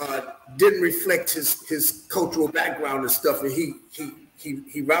didn't reflect his cultural background and stuff, and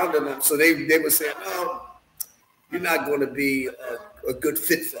he rounded them. So they were saying, "Oh, you're not going to be a good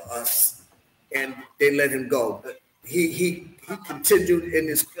fit for us," and they let him go. But he continued in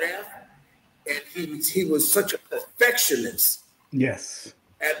his craft, and he was such a perfectionist. Yes.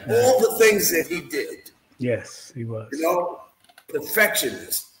 At all the things that he did. Yes, he was. You know,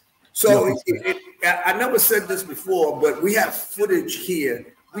 perfectionist. So I never said this before, but we have footage here.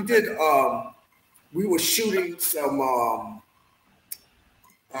 We did. We were shooting some.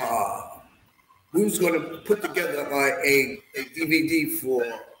 We was going to put together a DVD for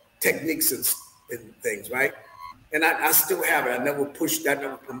techniques and things, right? And I still have it. I never pushed. I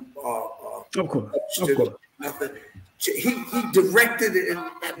never. Of course. Nothing. He directed it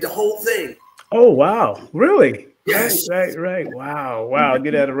and the whole thing. Oh wow! Really? Yes. Right. Wow.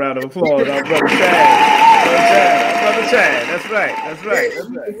 Get that a round of applause, our brother Chad. Brother Chad. That's right.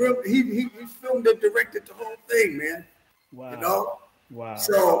 He filmed and directed the whole thing, man. Wow. You know. Wow.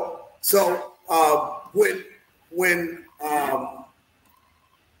 So when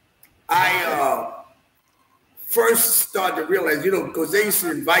I first started to realize, you know, because they used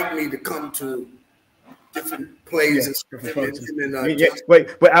to invite me to come to different plays and stuff. Wait,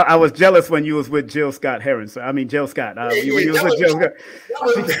 I was jealous when you was with Jill Scott Heron. So I mean, Jill Scott. When you was with Jill Scott.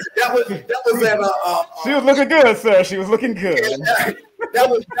 That was at she was looking good, sir. She was looking good. That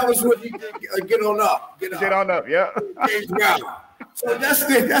was when you could get on up. Get on up, yeah. So that's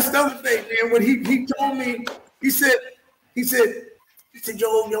the other thing, man. When he told me, he said, He said,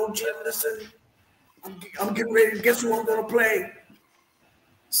 yo, Jim, listen, I'm getting ready. Guess who I'm gonna play? I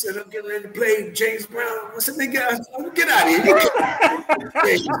said, I'm getting ready to play James Brown. I said, nigga, get out of here.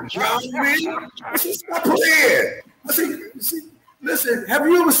 James Brown, man. I said, stop playing. I said, listen, have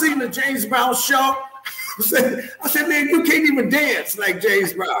you ever seen the James Brown show? I said, man, you can't even dance like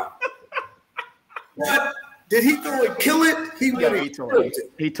James Brown. But did he go and kill it? He tore it.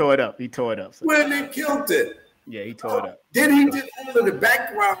 He tore it up. He tore it up. So. When they killed it. Yeah, he tore it up. Then he did all of the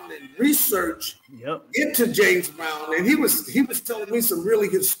background and research into James Brown, and he was telling me some really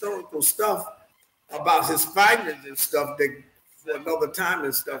historical stuff about his findings and stuff that for another time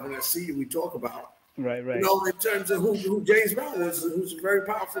and stuff. And I see you, we talk about. Right. You know, in terms of who James Brown was, who's a very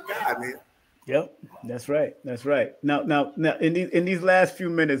powerful guy, man. Yep, that's right. That's right. Now, in these last few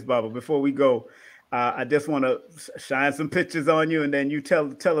minutes, Baba, before we go, I just want to shine some pictures on you, and then you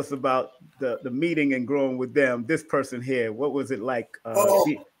tell us about the meeting and growing with them. This person here, what was it like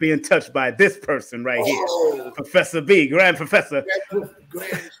being touched by this person right here, Professor B, Grand Professor,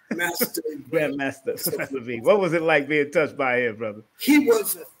 Grandmaster Professor B. What was it like being touched by him, brother? He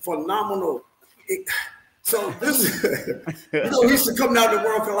was a phenomenal. So this, he used to come down to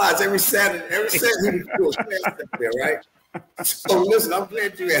World Collides every Saturday. Every Saturday he would do a class up there, right? So listen, I'm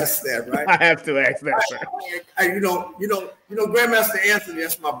glad you asked that, right? I have to ask that, sir. You know, Grandmaster Anthony,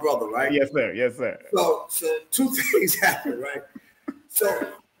 that's my brother, right? Yes, sir. Yes, sir. So two things happened, right? So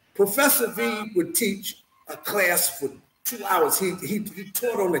Professor V would teach a class for 2 hours. He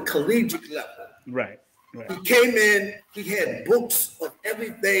taught on the collegiate level. Right. He came in, he had books of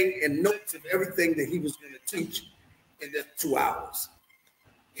everything and notes of everything that he was going to teach in that 2 hours.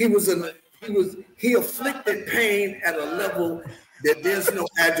 He afflicted pain at a level that there's no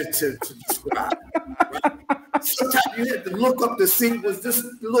adjective to describe. Right? Sometimes you had to look up to see, did this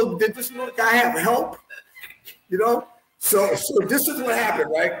little guy have help? You know? So this is what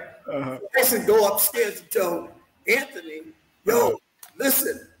happened, right? I used to go upstairs and tell Anthony, yo,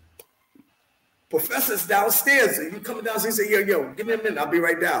 listen, Professor's downstairs. And you coming downstairs, he said, yo, give me a minute, I'll be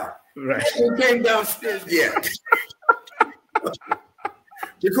right down. Right. He came downstairs yet.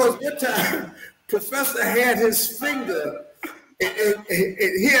 Because one time, Professor had his finger, and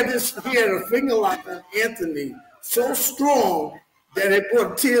he had a finger lock on Anthony so strong that it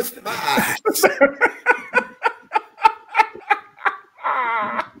brought tears to my eyes.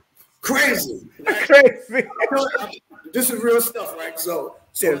 Crazy. Right? Crazy. This is real stuff, right? So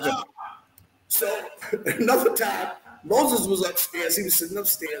another time, Moses was upstairs. He was sitting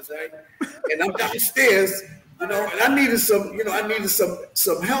upstairs, right? And I'm downstairs. You know, and I needed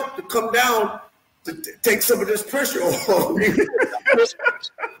some help to come down to take some of this pressure off me. The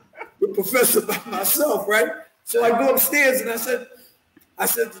professor by myself, right? So I go upstairs and I said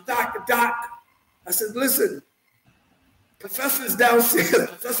to Doc, I said, listen, Professor's downstairs.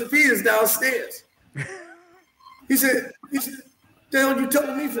 Professor P is downstairs. He said, the hell you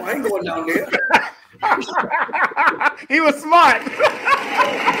telling me for? I ain't going down there. He was smart.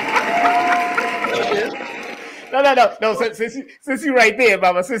 No. Since you right there,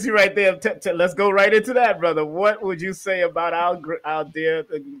 Mama. Since you right there, let's go right into that, brother. What would you say about our dear,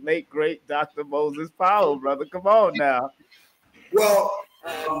 the late great Dr. Moses Powell, brother? Come on now. Well,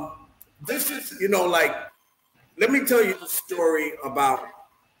 this is, like, let me tell you the story about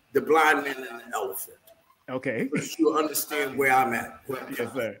the blind man and the elephant. Okay. So you understand where I'm at.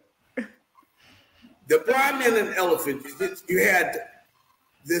 Yes, sir. The blind man and the elephant. You had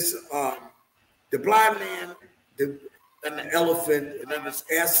this, the blind man. And the elephant, and I was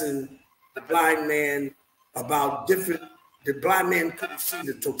asking the blind man about the blind man couldn't see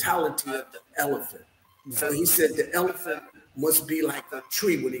the totality of the elephant. So he said the elephant must be like a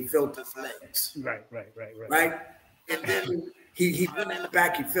tree when he felt his legs. Right? And then he went in the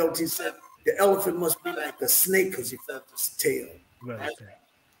back, he said the elephant must be like a snake because he felt his tail.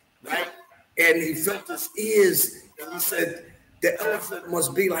 Right? And he felt his ears, and he said, the elephant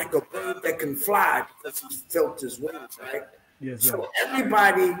must be like a bird that can fly because he felt his wings, right? Yes, so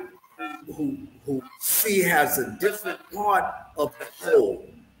everybody who see has a different part of the whole,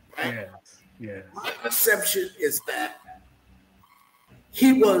 right? Yes. My perception is that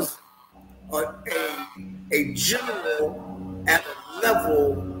he was a general at a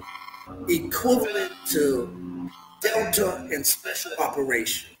level equivalent to Delta and Special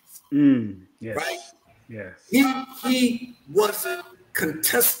Operations, yes. right? Yes. He wasn't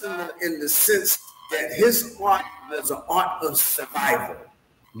contestable in the sense that his art was an art of survival.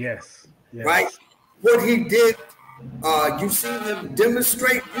 Yes. Right? What he did, you've seen him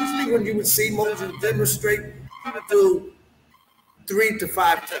demonstrate. Usually when you would see Moses demonstrate, he would do 3 to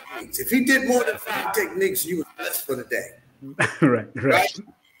 5 techniques. If he did more than 5 techniques, you were blessed for the day. Right.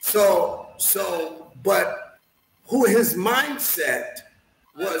 But who his mindset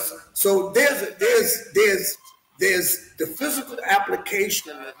was. So there's the physical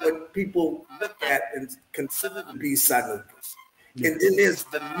application of what people look at and consider to be Sanuces. And then there's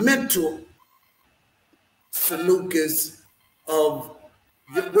the mental Sanuces of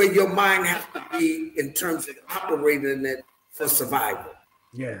where your mind has to be in terms of operating it for survival.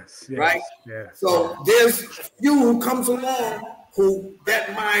 Yes. Right? Yes. So there's a few who comes along who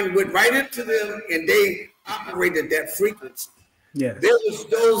that mind went right into them and they operated that frequency. Yes. There was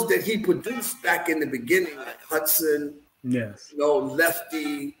those that he produced back in the beginning, like Hudson, yes,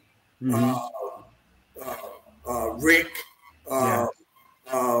 Lefty, Rick,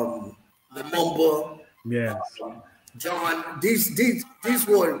 Lumumba, yes, John. These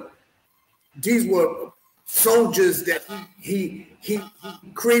were soldiers that he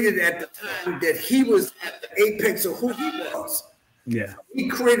created at the time that he was at the apex of who he was. Yeah, he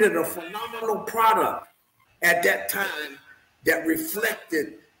created a phenomenal product at that time that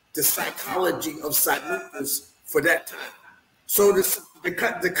reflected the psychology of Sanuces for that time. So the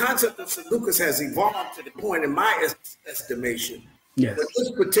concept of Sanuces has evolved to the point, in my estimation, yes, but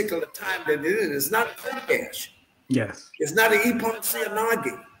this particular time that it is not a Kodash. Yes, it's not an Ippon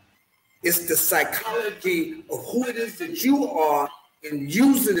Seoinage. It's the psychology of who it is that you are in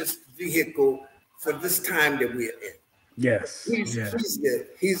using this vehicle for this time that we're in. Yes, he's the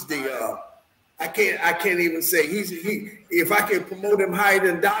I can't even say if I can promote him higher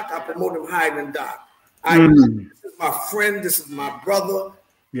than Doc, I promote him higher than Doc. This is my friend, this is my brother.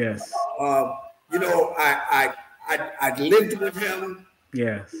 Yes. You know, I lived with him.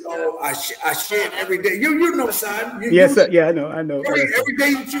 Yes. You know, I shared every day. You know, son. Yes, sir. Yeah, I know. Every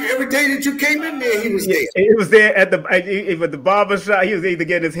day that you came in there, he was there. He was there at the barber shop. He was either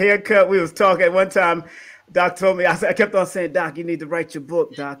getting his hair cut. We was talking at one time. Doc told me, I kept on saying, Doc, you need to write your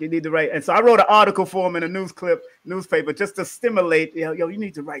book, Doc. You need to write. And so I wrote an article for him in a newspaper just to stimulate, yo, you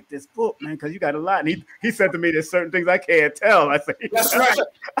need to write this book, man, because you got a lot. And he said to me, there's certain things I can't tell. I said, that's right.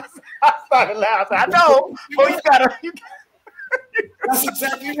 I started laughing. I know. Well, you gotta. That's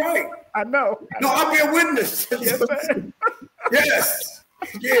exactly right. I know. No, I'll be a witness. Yes, man. Yes.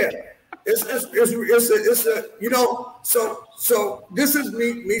 Yeah. It's a you know, so this is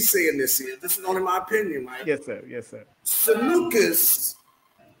me saying this here. This is only my opinion, right? Yes, sir. Yes, sir. Sanuces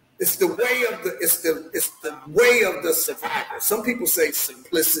is the way of the way of the survivor. Some people say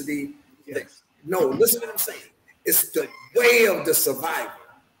simplicity. Yes. No, listen to what I'm saying. It's the way of the survivor.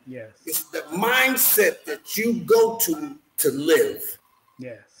 Yes. It's the mindset that you go to live.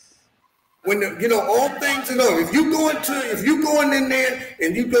 Yes. When you know all things in order. If you going in there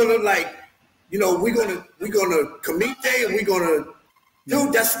and you're gonna like, you know, we're gonna comite and we're gonna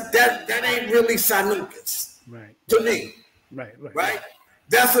do that ain't really Sanuces. Right. To me. Right.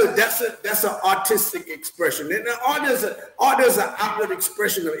 That's an artistic expression. And art is an outward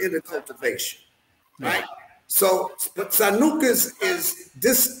expression of inner cultivation. Right? So but Sanuces is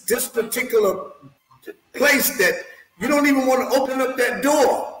this particular place that you don't even want to open up that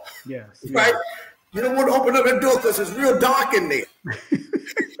door. Yes. Right? You don't want to open up that door because it's real dark in there.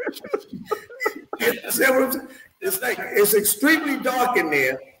 It's extremely dark in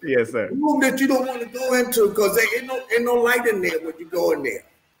there. Yes, sir. A room that you don't want to go into because there ain't no light in there when you go in there.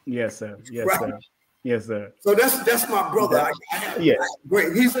 Yes, sir. Yes, right? sir. Yes, sir. So that's my brother.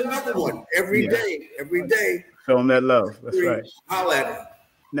 Great. He's another one. Every day. Show him that love. That's right. Holler at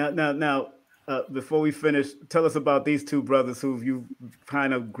him. Now, before we finish, tell us about these two brothers who you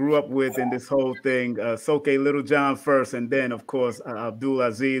kind of grew up with in this whole thing. Soke Little John first, and then, of course, Abdul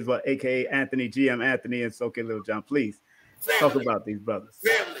Aziz, a.k.a. Anthony, GM Anthony, and Soke Little John. Please talk about these brothers.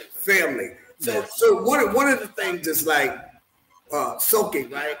 Family. So one of the things is like Soke,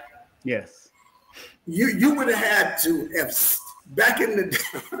 right? Yes. You would have had to have back in the day.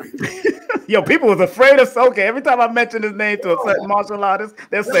 Yo, people was afraid of Soke. Every time I mention his name to a certain martial artist,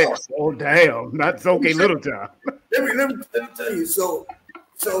 they'll say, "Oh, damn, not Soke Little John." Let me tell you. So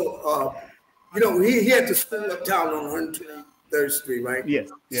you know, he had to school uptown on 123rd Street, right? Yes.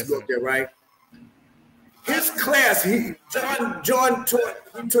 Up there, right? His class, John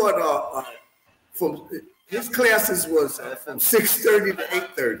taught from his classes was from 6:30 to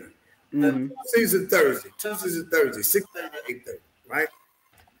 8:30. Tuesdays and Thursdays, 6:30 to 8:30, right?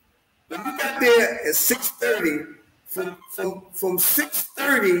 When we got there at 6:30, from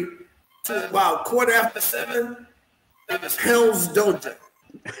 6:30 to about 7:15, it was Hell's Dojo.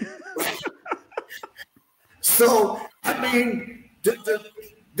 So I mean, the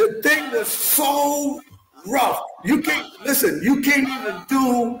thing was so rough. You can't even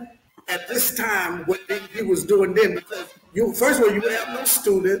do at this time what he was doing then because You first of all, you would have no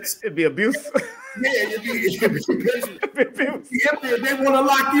students. It'd be abuse. Yeah, it'd be they want to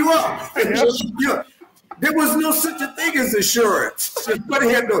lock you up. Yeah. There was no such a thing as insurance. Nobody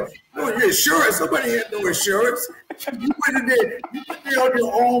had no insurance. Nobody had no insurance. You went in there, you put there on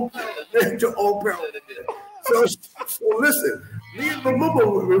your own peril. So listen, me and remember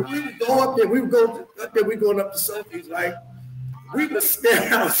when we would go up there, we going up to Sophie's, right? We would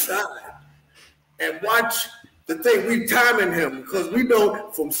stand outside and watch the thing. We timing him because we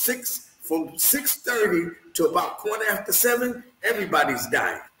know from 6:30 to about 7:15, everybody's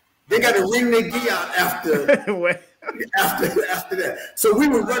dying. They got to ring their gear out after that. So we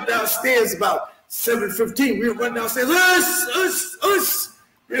would run downstairs about 7:15. We would run downstairs, us.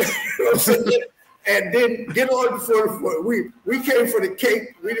 You know what I'm saying? And then get on before we came for the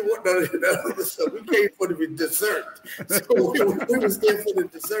cake. We didn't want none of the other stuff. We came for the dessert. So we was there for the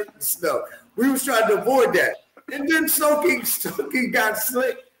dessert and stuff. We was trying to avoid that. And then Stokey got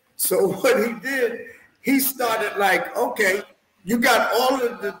slick. So what he did, he started like, okay, you got all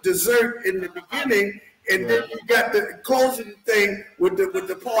of the dessert in the beginning, and then you got the closing thing with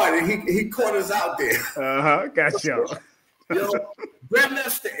the party. He caught us out there. Gotcha.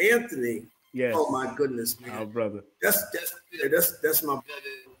 Grandmaster Anthony. Yes. Oh my goodness, man. Our brother. That's my brother.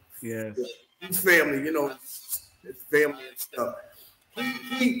 Yes. His family, his family and stuff.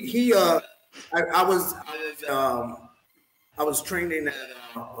 I was training at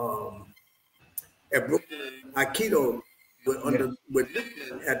Brooklyn Aikido with Lipton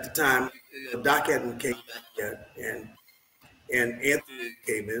at the time. Doc hadn't came back yet, and Anthony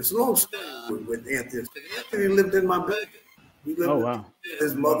came in. It's a long story with Anthony. Anthony lived in my building. He lived with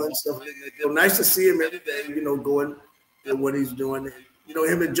his mother and stuff. So nice to see him every day, going and what he's doing. And,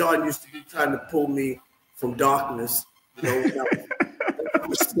 him and John used to be trying to pull me from darkness. When I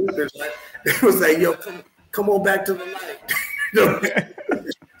was stupid, right? It was like, yo, come on back to the light.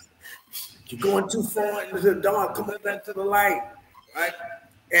 You're going too far into the dark. Come on back to the light, right?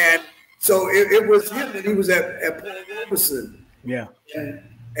 And so it was him that he was at Paul Robeson. Yeah. And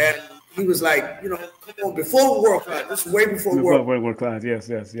he was like, come on, before World Class. This is way before World Class. Yes.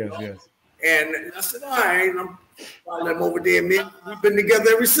 And I said, all right, I'm following him over there, man. We've been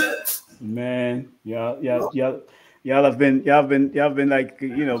together ever since. Man, y'all have been like,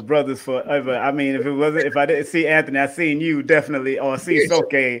 brothers forever. I mean, if I didn't see Anthony, I seen you definitely, or see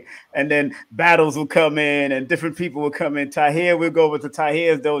Soke, and then battles will come in and different people will come in. Tahir, we'll go over to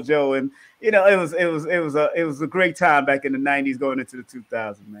Tahir's dojo, and it was a great time back in the 90s going into the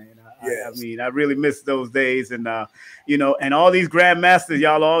 2000s, man. I mean, I really miss those days, and and all these grandmasters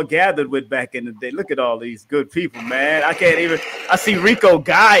y'all all gathered with back in the day. Look at all these good people, man. I see Rico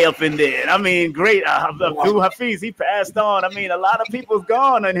Guy up in there. I mean, great. Abdul Hafiz, he passed on. I mean, a lot of people's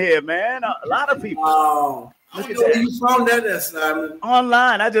gone in here, man. A lot of people. Wow. Look at that. You found that, Simon?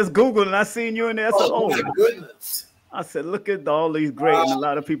 Online. I just Googled and I seen you in there. Oh my goodness. I said, look at all these great, and a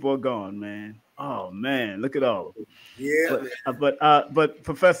lot of people are gone, man. Oh man, look at all of them. Yeah. But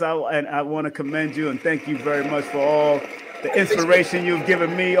Professor, I want to commend you and thank you very much for all the inspiration you've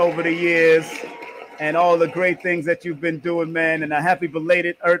given me over the years and all the great things that you've been doing, man. And a happy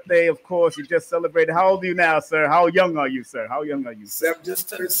belated Earth Day, of course. You just celebrated. How old are you now, sir? How young are you, sir? How young are you? Just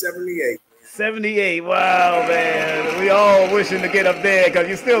turned 78. 78. Wow, man. We all wishing to get up there because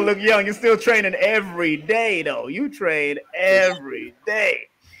you still look young. You're still training every day, though. You train every day.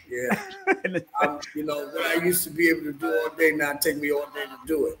 Yeah. When I used to be able to do all day, now it take me all day to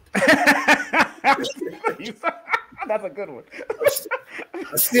do it. That's a good one.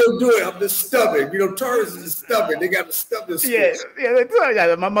 I still do it. I'm just stubborn. Taurus is stubborn. They got a stubborn spirit.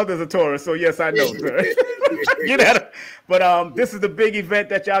 Yeah. My mother's a Taurus, so yes, I know, sir. But this is the big event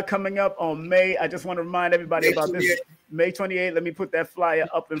that y'all coming up on May. I just want to remind everybody about this. May 28th. Let me put that flyer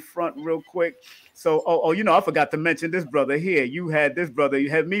up in front real quick. So, I forgot to mention this brother here. You had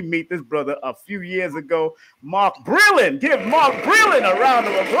me meet this brother a few years ago, Mark Brillin. Give Mark Brillin a round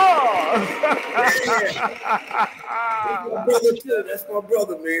of applause. That's my brother too. That's my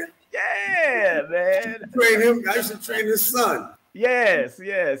brother, man. Yeah, man. Train him. I used to train his son. Yes,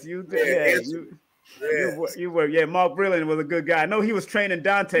 you did. You were. Yeah, Mark Brillin was a good guy. I know he was training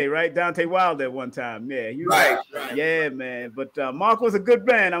Dante, right? Dante Wilder at one time. Yeah, right. Yeah, man. But Mark was a good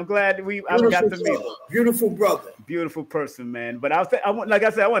man. I'm glad I got to meet him. Beautiful brother. Beautiful person, man. But like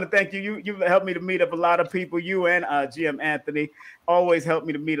I said, I want to thank you. You've helped me to meet up a lot of people. You and GM Anthony always helped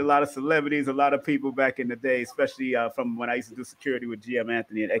me to meet a lot of celebrities, a lot of people back in the day, especially from when I used to do security with GM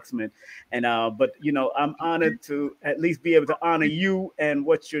Anthony and X-Men. And but I'm honored to at least be able to honor you and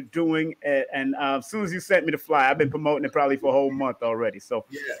what you're doing. And as soon as you sent me the flyer, I've been promoting it probably for a whole month already. So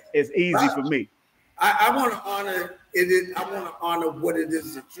it's easy for me. I want to honor it. I want to honor what it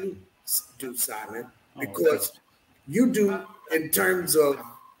is that you do, Simon, because you do in terms of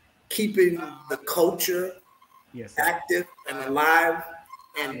keeping the culture active and alive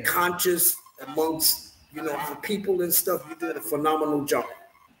and conscious amongst, you know, our people and stuff. You did a phenomenal job.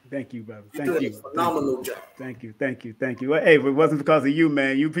 Thank you, brother. You're doing a phenomenal job. Thank you. Well, hey, if it wasn't because of you,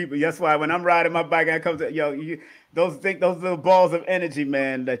 man, you people. That's why when I'm riding my bike, I come to those little balls of energy,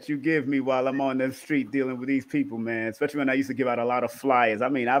 man, that you give me while I'm on the street dealing with these people, man. Especially when I used to give out a lot of flyers. I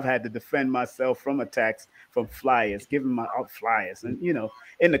mean, I've had to defend myself from attacks from flyers, giving out flyers, and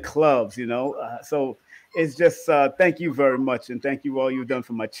in the clubs, so. It's just thank you very much, and thank you all you've done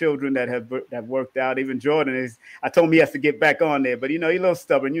for my children that have worked out. Even Jordan I told him he has to get back on there, but he's a little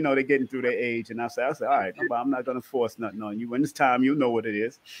stubborn. They're getting through their age, and I said, all right, I'm not gonna force nothing on you. When it's time, you know what it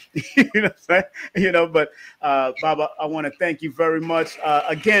is. What I'm saying? But Baba, I want to thank you very much.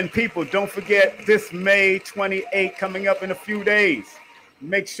 Again, people, don't forget this May 28th coming up in a few days.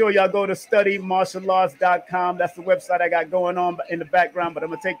 Make sure y'all go to studymartialarts.com. That's the website I got going on in the background, but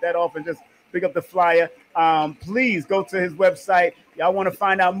I'm gonna take that off and just pick up the flyer. Please go to his website. Y'all want to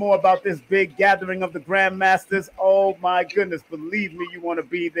find out more about this big gathering of the Grandmasters? Oh my goodness, believe me, you want to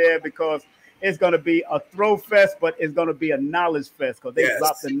be there because it's going to be a throw fest, but it's going to be a knowledge fest because they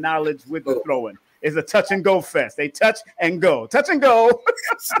drop the knowledge with the throwing. It's a touch and go fest. They touch and go. Touch and go.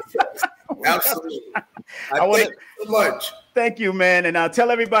 Absolutely. I want thank you so much. Thank you, man. And I'll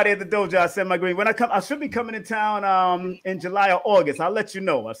tell everybody at the dojo I send my green. When I come, I should be coming in town in July or August. I'll let you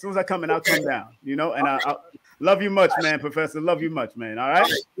know. As soon as I come in, I'll come down. And I love you much, man, Professor. Love you much, man. All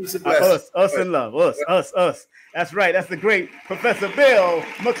right? Us in love. Us. That's right. That's the great Professor Bill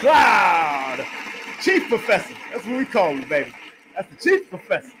McCloud. Chief Professor. That's what we call him, baby. That's the Chief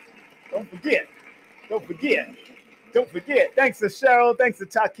Professor. Don't forget. Thanks to Cheryl. Thanks to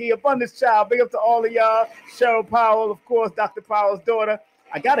Taki. Abundance Child. Big up to all of y'all. Cheryl Powell, of course, Dr. Powell's daughter.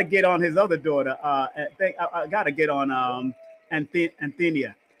 I got to get on his other daughter. I got to get on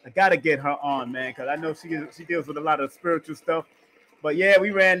Anthenia. I got to get her on, man, because I know she deals with a lot of spiritual stuff. But, yeah, we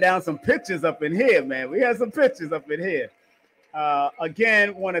ran down some pictures up in here, man. We had some pictures up in here.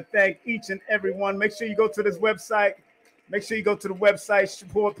 Again, want to thank each and every one. Make sure you go to this website. Make sure you go to the website,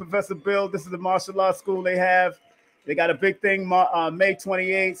 support Professor Bill. This is the martial arts school they have. They got a big thing May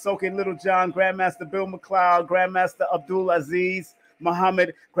 28th. Soaking Little John, Grandmaster Bill McCloud, Grandmaster Abdul Aziz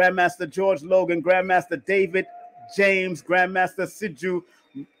Muhammad, Grandmaster George Logan, Grandmaster David James, Grandmaster Sidju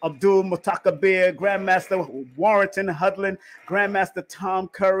Abdul Mutakabir, Grandmaster Warrington Hudlin, Grandmaster Tom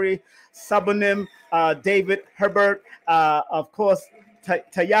Curry, Sabonim David Herbert, of course,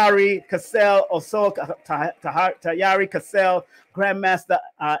 Tayari Cassell, Tayari Cassell, Grandmaster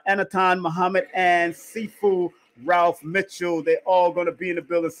Anatan Muhammad, and Sifu Ralph Mitchell. They're all going to be in the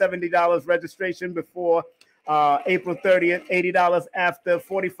building. $70 registration before April 30th, $80 after,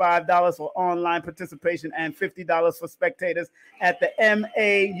 $45 for online participation, and $50 for spectators at the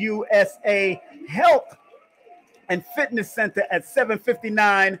MAUSA Health and Fitness Center at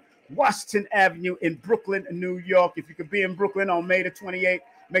 759 Washington Avenue in Brooklyn, New York. If you could be in Brooklyn on May the 28th,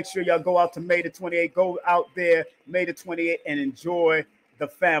 make sure y'all go out to May the 28th. Go out there May the 28th and enjoy the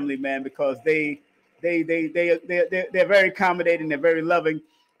family, man, because they're very accommodating, they're very loving,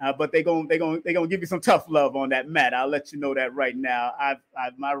 but they're gonna give you some tough love on that mat. I'll let you know that right now.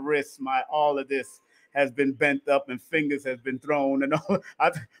 My wrists, all of this has been bent up and fingers has been thrown. And all.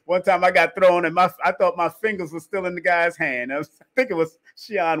 One time I got thrown and I thought my fingers were still in the guy's hand. I think it was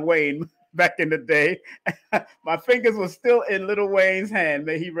Sean Wayne back in the day. My fingers were still in Little Wayne's hand.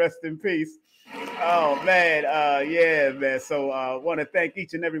 May he rest in peace. Oh, man. Yeah, man. So I want to thank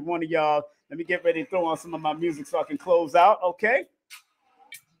each and every one of y'all. Let me get ready to throw on some of my music so I can close out. Okay.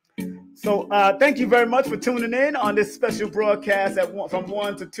 So thank you very much for tuning in on this special broadcast from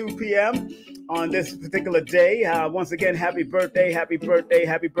 1 to 2 p.m. on this particular day. Once again, happy birthday to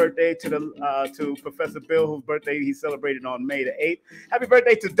Professor Bill, whose birthday he celebrated on May the 8th. Happy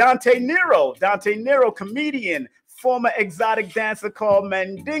birthday to Dante Nero, comedian, former exotic dancer called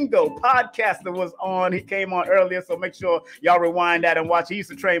Mandingo. Podcaster was on. He came on earlier, so make sure y'all rewind that and watch. He used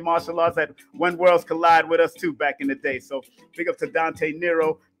to train martial arts at When Worlds Collide with us too back in the day. So big up to Dante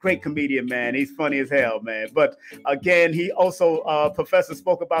Nero. Great comedian, man. He's funny as hell, man. But again, he also, Professor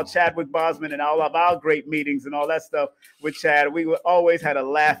spoke about Chadwick Boseman and all of our great meetings and all that stuff with Chad. We always had a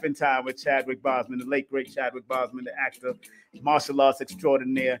laughing time with Chadwick Boseman, the late, great Chadwick Boseman, the actor, martial arts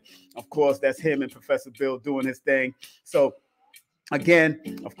extraordinaire. Of course, that's him and Professor Bill doing his thing. So Again,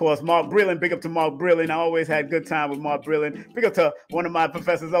 of course, Mark Brillen. Big up to Mark Brillen. I always had a good time with Mark Brillen. Big up to one of my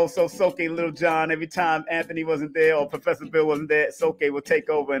professors also, Soke Little John. Every time Anthony wasn't there or Professor Bill wasn't there, Soke would take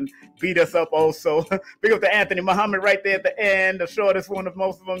over and beat us up also. Big up to Anthony Muhammad right there at the end, the shortest one of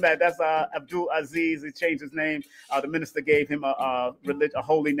most of them. That's Abdul Aziz. He changed his name. The minister gave him a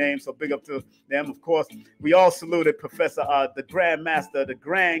holy name, so big up to them. Of course, we all saluted Professor, the Grand Master, the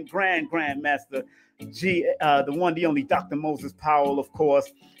Grand Master, the one, the only Dr. Moses Powell, of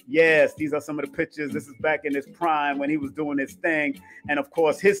course. Yes, these are some of the pictures. This is back in his prime when he was doing his thing. And of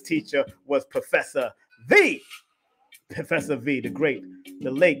course, his teacher was Professor V. Professor V,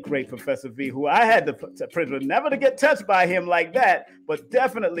 the late great Professor V, who I had the privilege never to get touched by him like that, but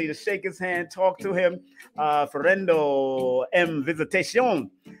definitely to shake his hand, talk to him. Ferendo M.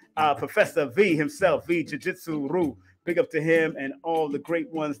 Visitation. Professor V himself, V Jujitsu Ru. Big up to him and all the great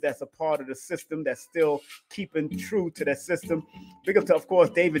ones that's a part of the system that's still keeping true to that system. Big up to, of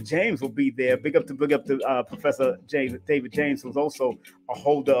course, David James will be there. Big up to Professor David James, who's also a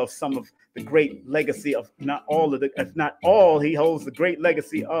holder of some of the great legacy of if not all, he holds the great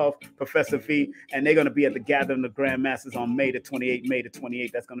legacy of Professor V. And they're going to be at the Gathering of Grandmasters on May the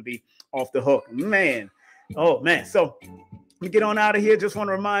 28th. That's going to be off the hook, man. Oh man, so we get on out of here. Just want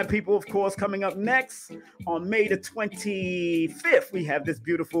to remind people, of course, coming up next on May the 25th, we have this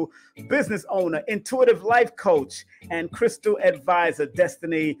beautiful business owner, intuitive life coach, and crystal advisor,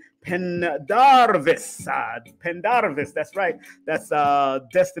 Destiny Pendarvis. Pendarvis, that's right. That's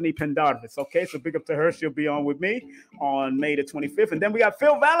Destiny Pendarvis. Okay, so big up to her. She'll be on with me on May the 25th. And then we got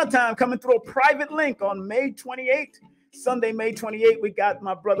Phil Valentine coming through a private link on May 28th. Sunday, May 28th, we got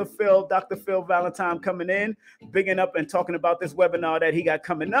my brother Phil, Dr. Phil Valentine, coming in, bigging up and talking about this webinar that he got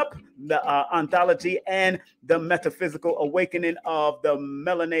coming up, the ontology and the metaphysical awakening of the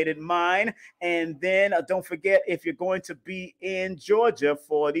melanated mind. And then don't forget, if you're going to be in Georgia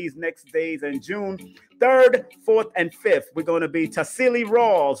for these next days in June 3rd, 4th, and 5th, we're going to be Tassili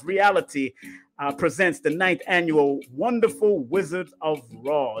Rawls Reality presents the 9th annual Wonderful Wizards of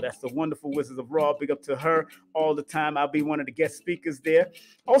Raw. That's the Wonderful Wizards of Raw. Big up to her all the time. I'll be one of the guest speakers there.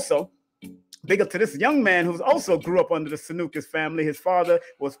 Also, big up to this young man who's also grew up under the Sanuces family. His father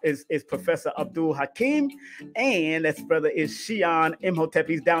is Professor Abdul Hakim, and his brother is Shion Imhotep.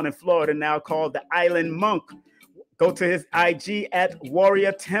 He's down in Florida now, called the Island Monk. Go to his IG at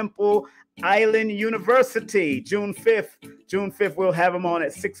Warrior Temple Island University. June 5th, we'll have him on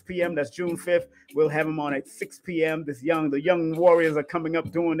at 6 p.m. That's June 5th. We'll have him on at 6 p.m. The young warriors are coming up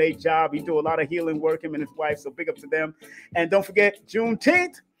doing their job. He do a lot of healing work, him and his wife, so big up to them. And don't forget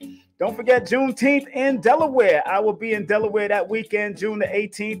Juneteenth. Don't forget Juneteenth in Delaware. I will be in Delaware that weekend. June the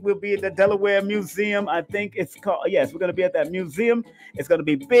 18th, we'll be at the Delaware Museum. I think it's called, yes, we're going to be at that museum. It's going to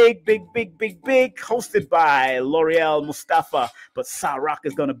be big, hosted by L'Oreal Mustafa. But Sarak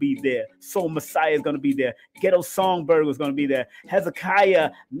is going to be there. Soul Messiah is going to be there. Ghetto Songbird is going to be there. Hezekiah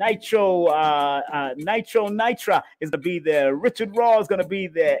Nitra is going to be there. Richard Raw is going to be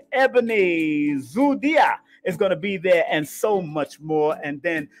there. Ebony Zudia is going to be there, and so much more. And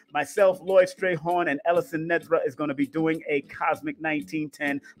then myself, Lloyd Strayhorn, and Ellison Nedra is going to be doing a Cosmic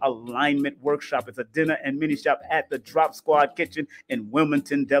 1910 alignment workshop. It's a dinner and mini shop at the Drop Squad Kitchen in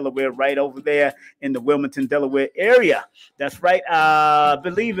Wilmington, Delaware, right over there in the Wilmington, Delaware area. That's right. I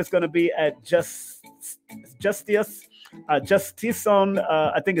believe it's going to be at Justison,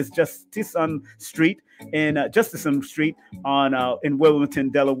 I think it's Justison Street in Wilmington,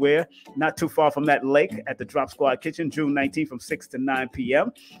 Delaware, not too far from that lake at the Drop Squad Kitchen, June 19th from 6 to 9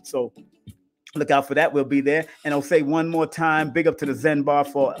 p.m. So look out for that. We'll be there. And I'll say one more time, big up to the Zen Bar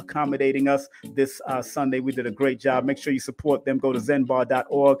for accommodating us this Sunday. We did a great job. Make sure you support them. Go to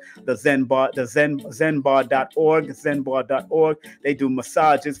zenbar.org, zenbar.org. They do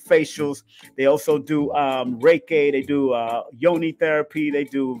massages, facials. They also do Reiki. They do yoni therapy. They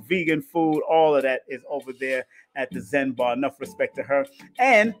do vegan food. All of that is over there at the Zen Bar. Enough respect to her.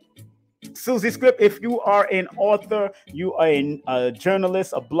 And Susie Script, if you are an author, you are a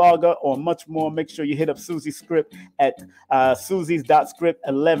journalist, a blogger, or much more, make sure you hit up Susie Script at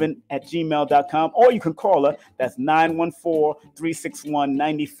susies.script11@gmail.com, or you can call her. That's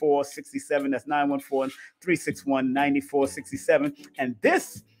 914-361-9467. That's 914-361-9467. And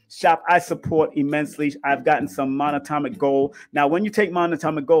this shop I support immensely. I've gotten some monatomic gold. Now, when you take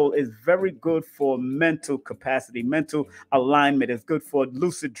monatomic gold, it's very good for mental capacity, mental alignment. It's good for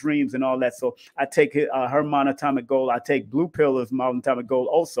lucid dreams and all that. So I take her monatomic gold. I take Blue Pill as monatomic gold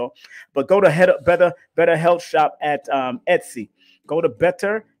also. But go to Better Health Shop at Etsy. Go to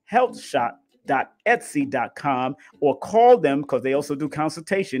Better Health Shop numeralogist.etsy.com, or call them because they also do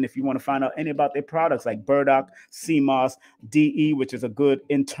consultation if you want to find out any about their products like burdock, CMOS, DE, which is a good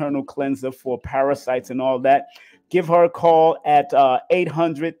internal cleanser for parasites and all that. Give her a call at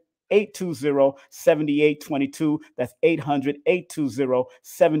 800-820-7822. That's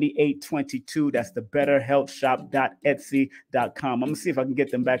 800-820-7822. That's the betterhealthshop.etsy.com. I'm going to see if I can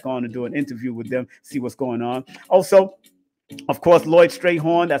get them back on and do an interview with them, see what's going on. Also, of course, Lloyd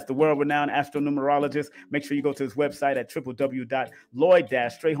Strayhorn, that's the world-renowned astronumerologist. Make sure you go to his website at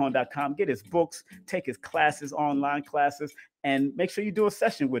www.lloyd-strayhorn.com. Get his books, take his classes, online classes, and make sure you do a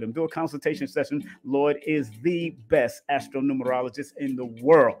session with him. Do a consultation session. Lloyd is the best astronumerologist in the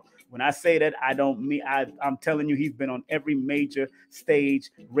world. When I say that, I don't mean, I'm telling you, he's been on every major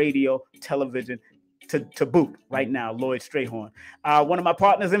stage, radio, television, to boot right now, Lloyd Strayhorn. One of my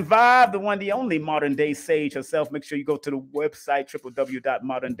partners in Vibe, the one, the only modern day sage herself. Make sure you go to the website,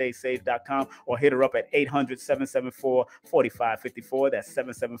 www.moderndaysage.com, or hit her up at 800-774-4554. That's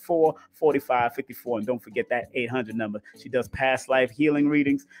 774-4554. And don't forget that 800 number. She does past life healing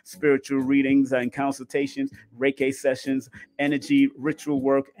readings, spiritual readings and consultations, Reiki sessions, energy, ritual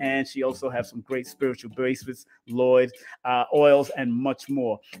work, and she also has some great spiritual bracelets, Lloyd, oils, and much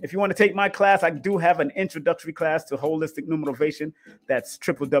more. If you want to take my class, I do have an introductory class to holistic numerovation. That's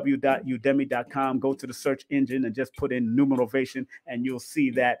www.udemy.com. Go to the search engine and just put in numerovation and you'll see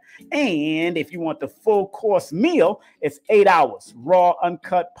that. And if you want the full course meal, it's 8 hours, raw,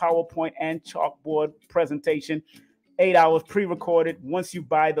 uncut PowerPoint and chalkboard presentation. 8 hours pre-recorded. Once you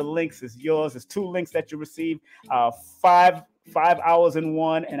buy the links, it's yours. It's 2 links that you receive, 5 hours in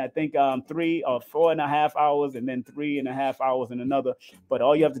one, and I think 3 or 4.5 hours, and then 3.5 hours in another. But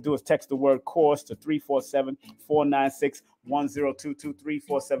all you have to do is text the word course to 347-496-1022,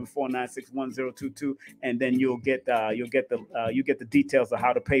 347-496-1022, and then you'll get the details of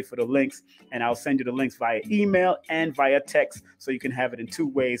how to pay for the links, and I'll send you the links via email and via text, so you can have it in 2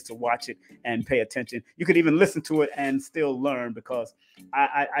 ways to watch it and pay attention. You could even listen to it and still learn, because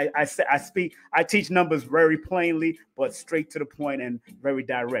I teach numbers very plainly, but straight to the point and very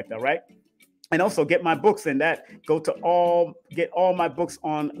direct. All right. And also get my books in that. Get all my books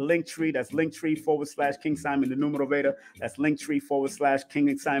on Linktree. That's Linktree/King Simon the Numerovator. That's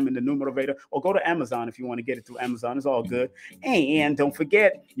Linktree/King Simon the Numerovator. Or go to Amazon if you want to get it through Amazon. It's all good. And don't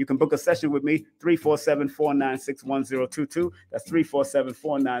forget, you can book a session with me, 347-496-1022. That's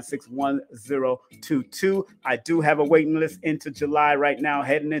 347-496-1022. I do have a waiting list into July right now,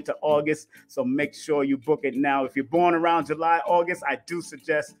 heading into August. So make sure you book it now. If you're born around July, August, I do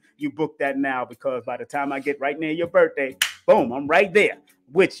suggest you book that now, because by the time I get right near your birthday, boom, I'm right there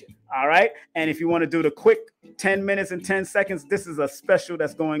with you. All right. And if you want to do the quick 10 minutes and 10 seconds, this is a special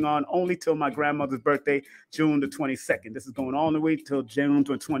that's going on only till my grandmother's birthday, June the 22nd. This is going all the way till June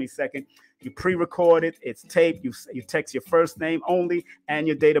the 22nd. You pre-record it. It's taped. You text your first name only and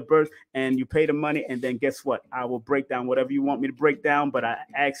your date of birth, and you pay the money. And then guess what? I will break down whatever you want me to break down, but I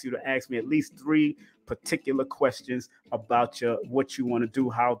ask you to ask me at least 3 particular questions about what you want to do,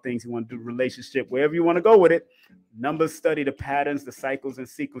 how things you want to do, relationship, wherever you want to go with it. Numbers study the patterns, the cycles, and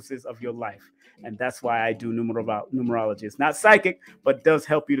sequences of your life. And that's why I do numerology. It's not psychic, but does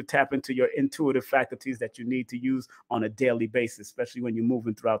help you to tap into your intuitive faculties that you need to use on a daily basis, especially when you're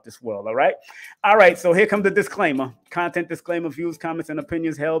moving throughout this world. All right. All right. So here comes the disclaimer. Content disclaimer: views, comments, and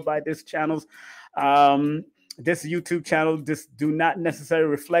opinions held by this channel's this YouTube channel do not necessarily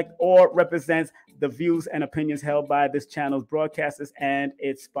reflect or represent the views and opinions held by this channel's broadcasters and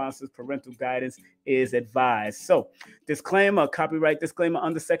its sponsors. Parental guidance is advised. So, disclaimer, copyright disclaimer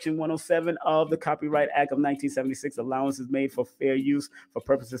under Section 107 of the Copyright Act of 1976. Allowances made for fair use for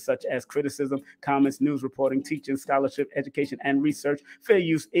purposes such as criticism, comments, news reporting, teaching, scholarship, education, and research. Fair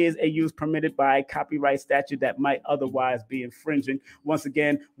use is a use permitted by copyright statute that might otherwise be infringing. Once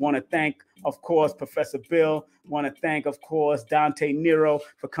again, want to thank, of course, Professor Bill. Want to thank, of course, Dante Nero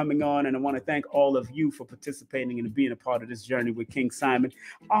for coming on, and I want to thank all of you for participating and being a part of this journey with King Simon.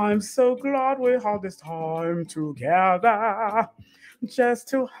 I'm so glad we have this time together, just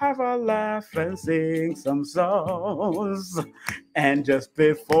to have a laugh and sing some songs. And just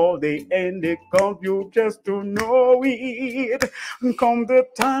before the end, it comes, you just to know it. Come the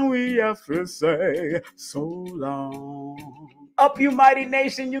time we have to say so long. Up, you mighty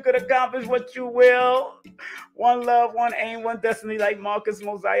nation, you could accomplish what you will. One love, one aim, one destiny, like Marcus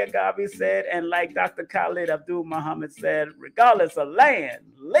Mosiah Garvey said, and like Dr. Khalid Abdul Muhammad said, regardless of land,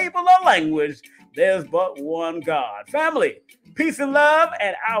 label, or language, there's but one God. Family, peace and love,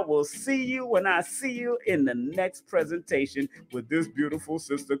 and I will see you when I see you in the next presentation with this beautiful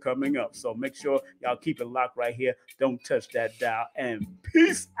sister coming up. So make sure y'all keep it locked right here. Don't touch that dial, and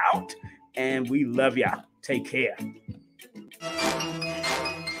peace out. and we love y'all. Take care.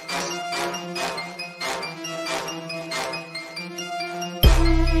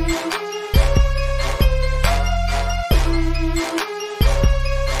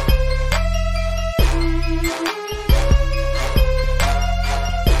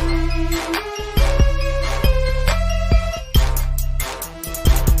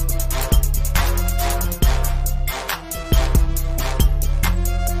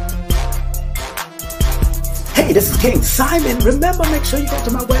 Hey, this is King Simon. Remember, make sure you go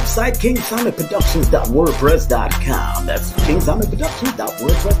to my website, KingSimonProductions.wordpress.com. That's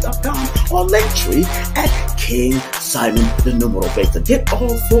KingSimonProductions.wordpress.com, or Linktree at King Simon the Numeral Beta. Get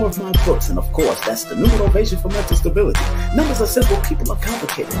all 4 of my books, and of course, that's the Numerovation for Mental Stability. Numbers are simple, people are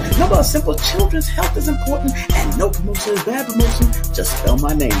complicated. Numbers are simple, children's health is important, and no promotion is bad promotion. Just spell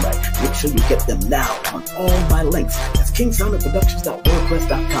my name right. Make sure you get them now on all my links. That's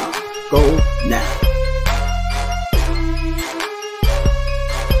KingSimonProductions.wordpress.com. Go now.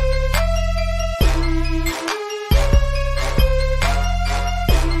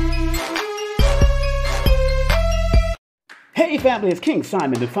 Hey family, it's King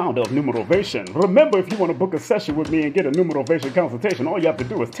Simon, the founder of Numerovation. Remember, if you want to book a session with me and get a Numerovation consultation, all you have to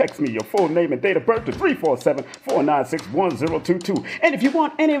do is text me your full name and date of birth to 347-496-1022. And if you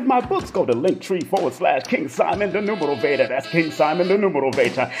want any of my books, go to Linktree/King Simon the Numerovator. That's King Simon the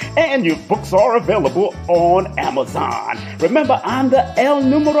Numerovator. And your books are available on Amazon. Remember, I'm the El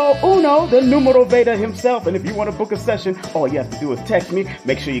Numero Uno, the Numerovator himself. And if you want to book a session, all you have to do is text me.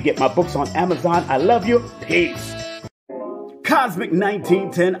 Make sure you get my books on Amazon. I love you. Peace. Cosmic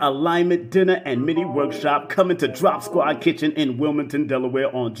 1910 Alignment Dinner and Mini Workshop coming to Drop Squad Kitchen in Wilmington,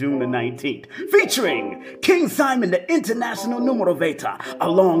 Delaware on June the 19th. Featuring King Simon, the International Numerovator,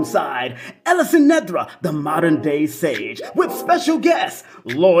 alongside Ellison Nedra, the modern day sage, with special guests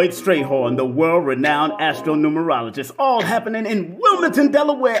Lloyd Strayhorn, the world-renowned astronumerologist, all happening in Wilmington,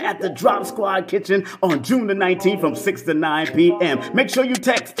 Delaware at the Drop Squad Kitchen on June the 19th from 6 to 9 p.m. Make sure you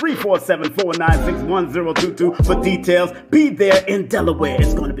text 347-496-1022 for details. Be there in Delaware.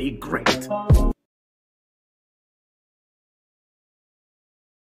 It's going to be great.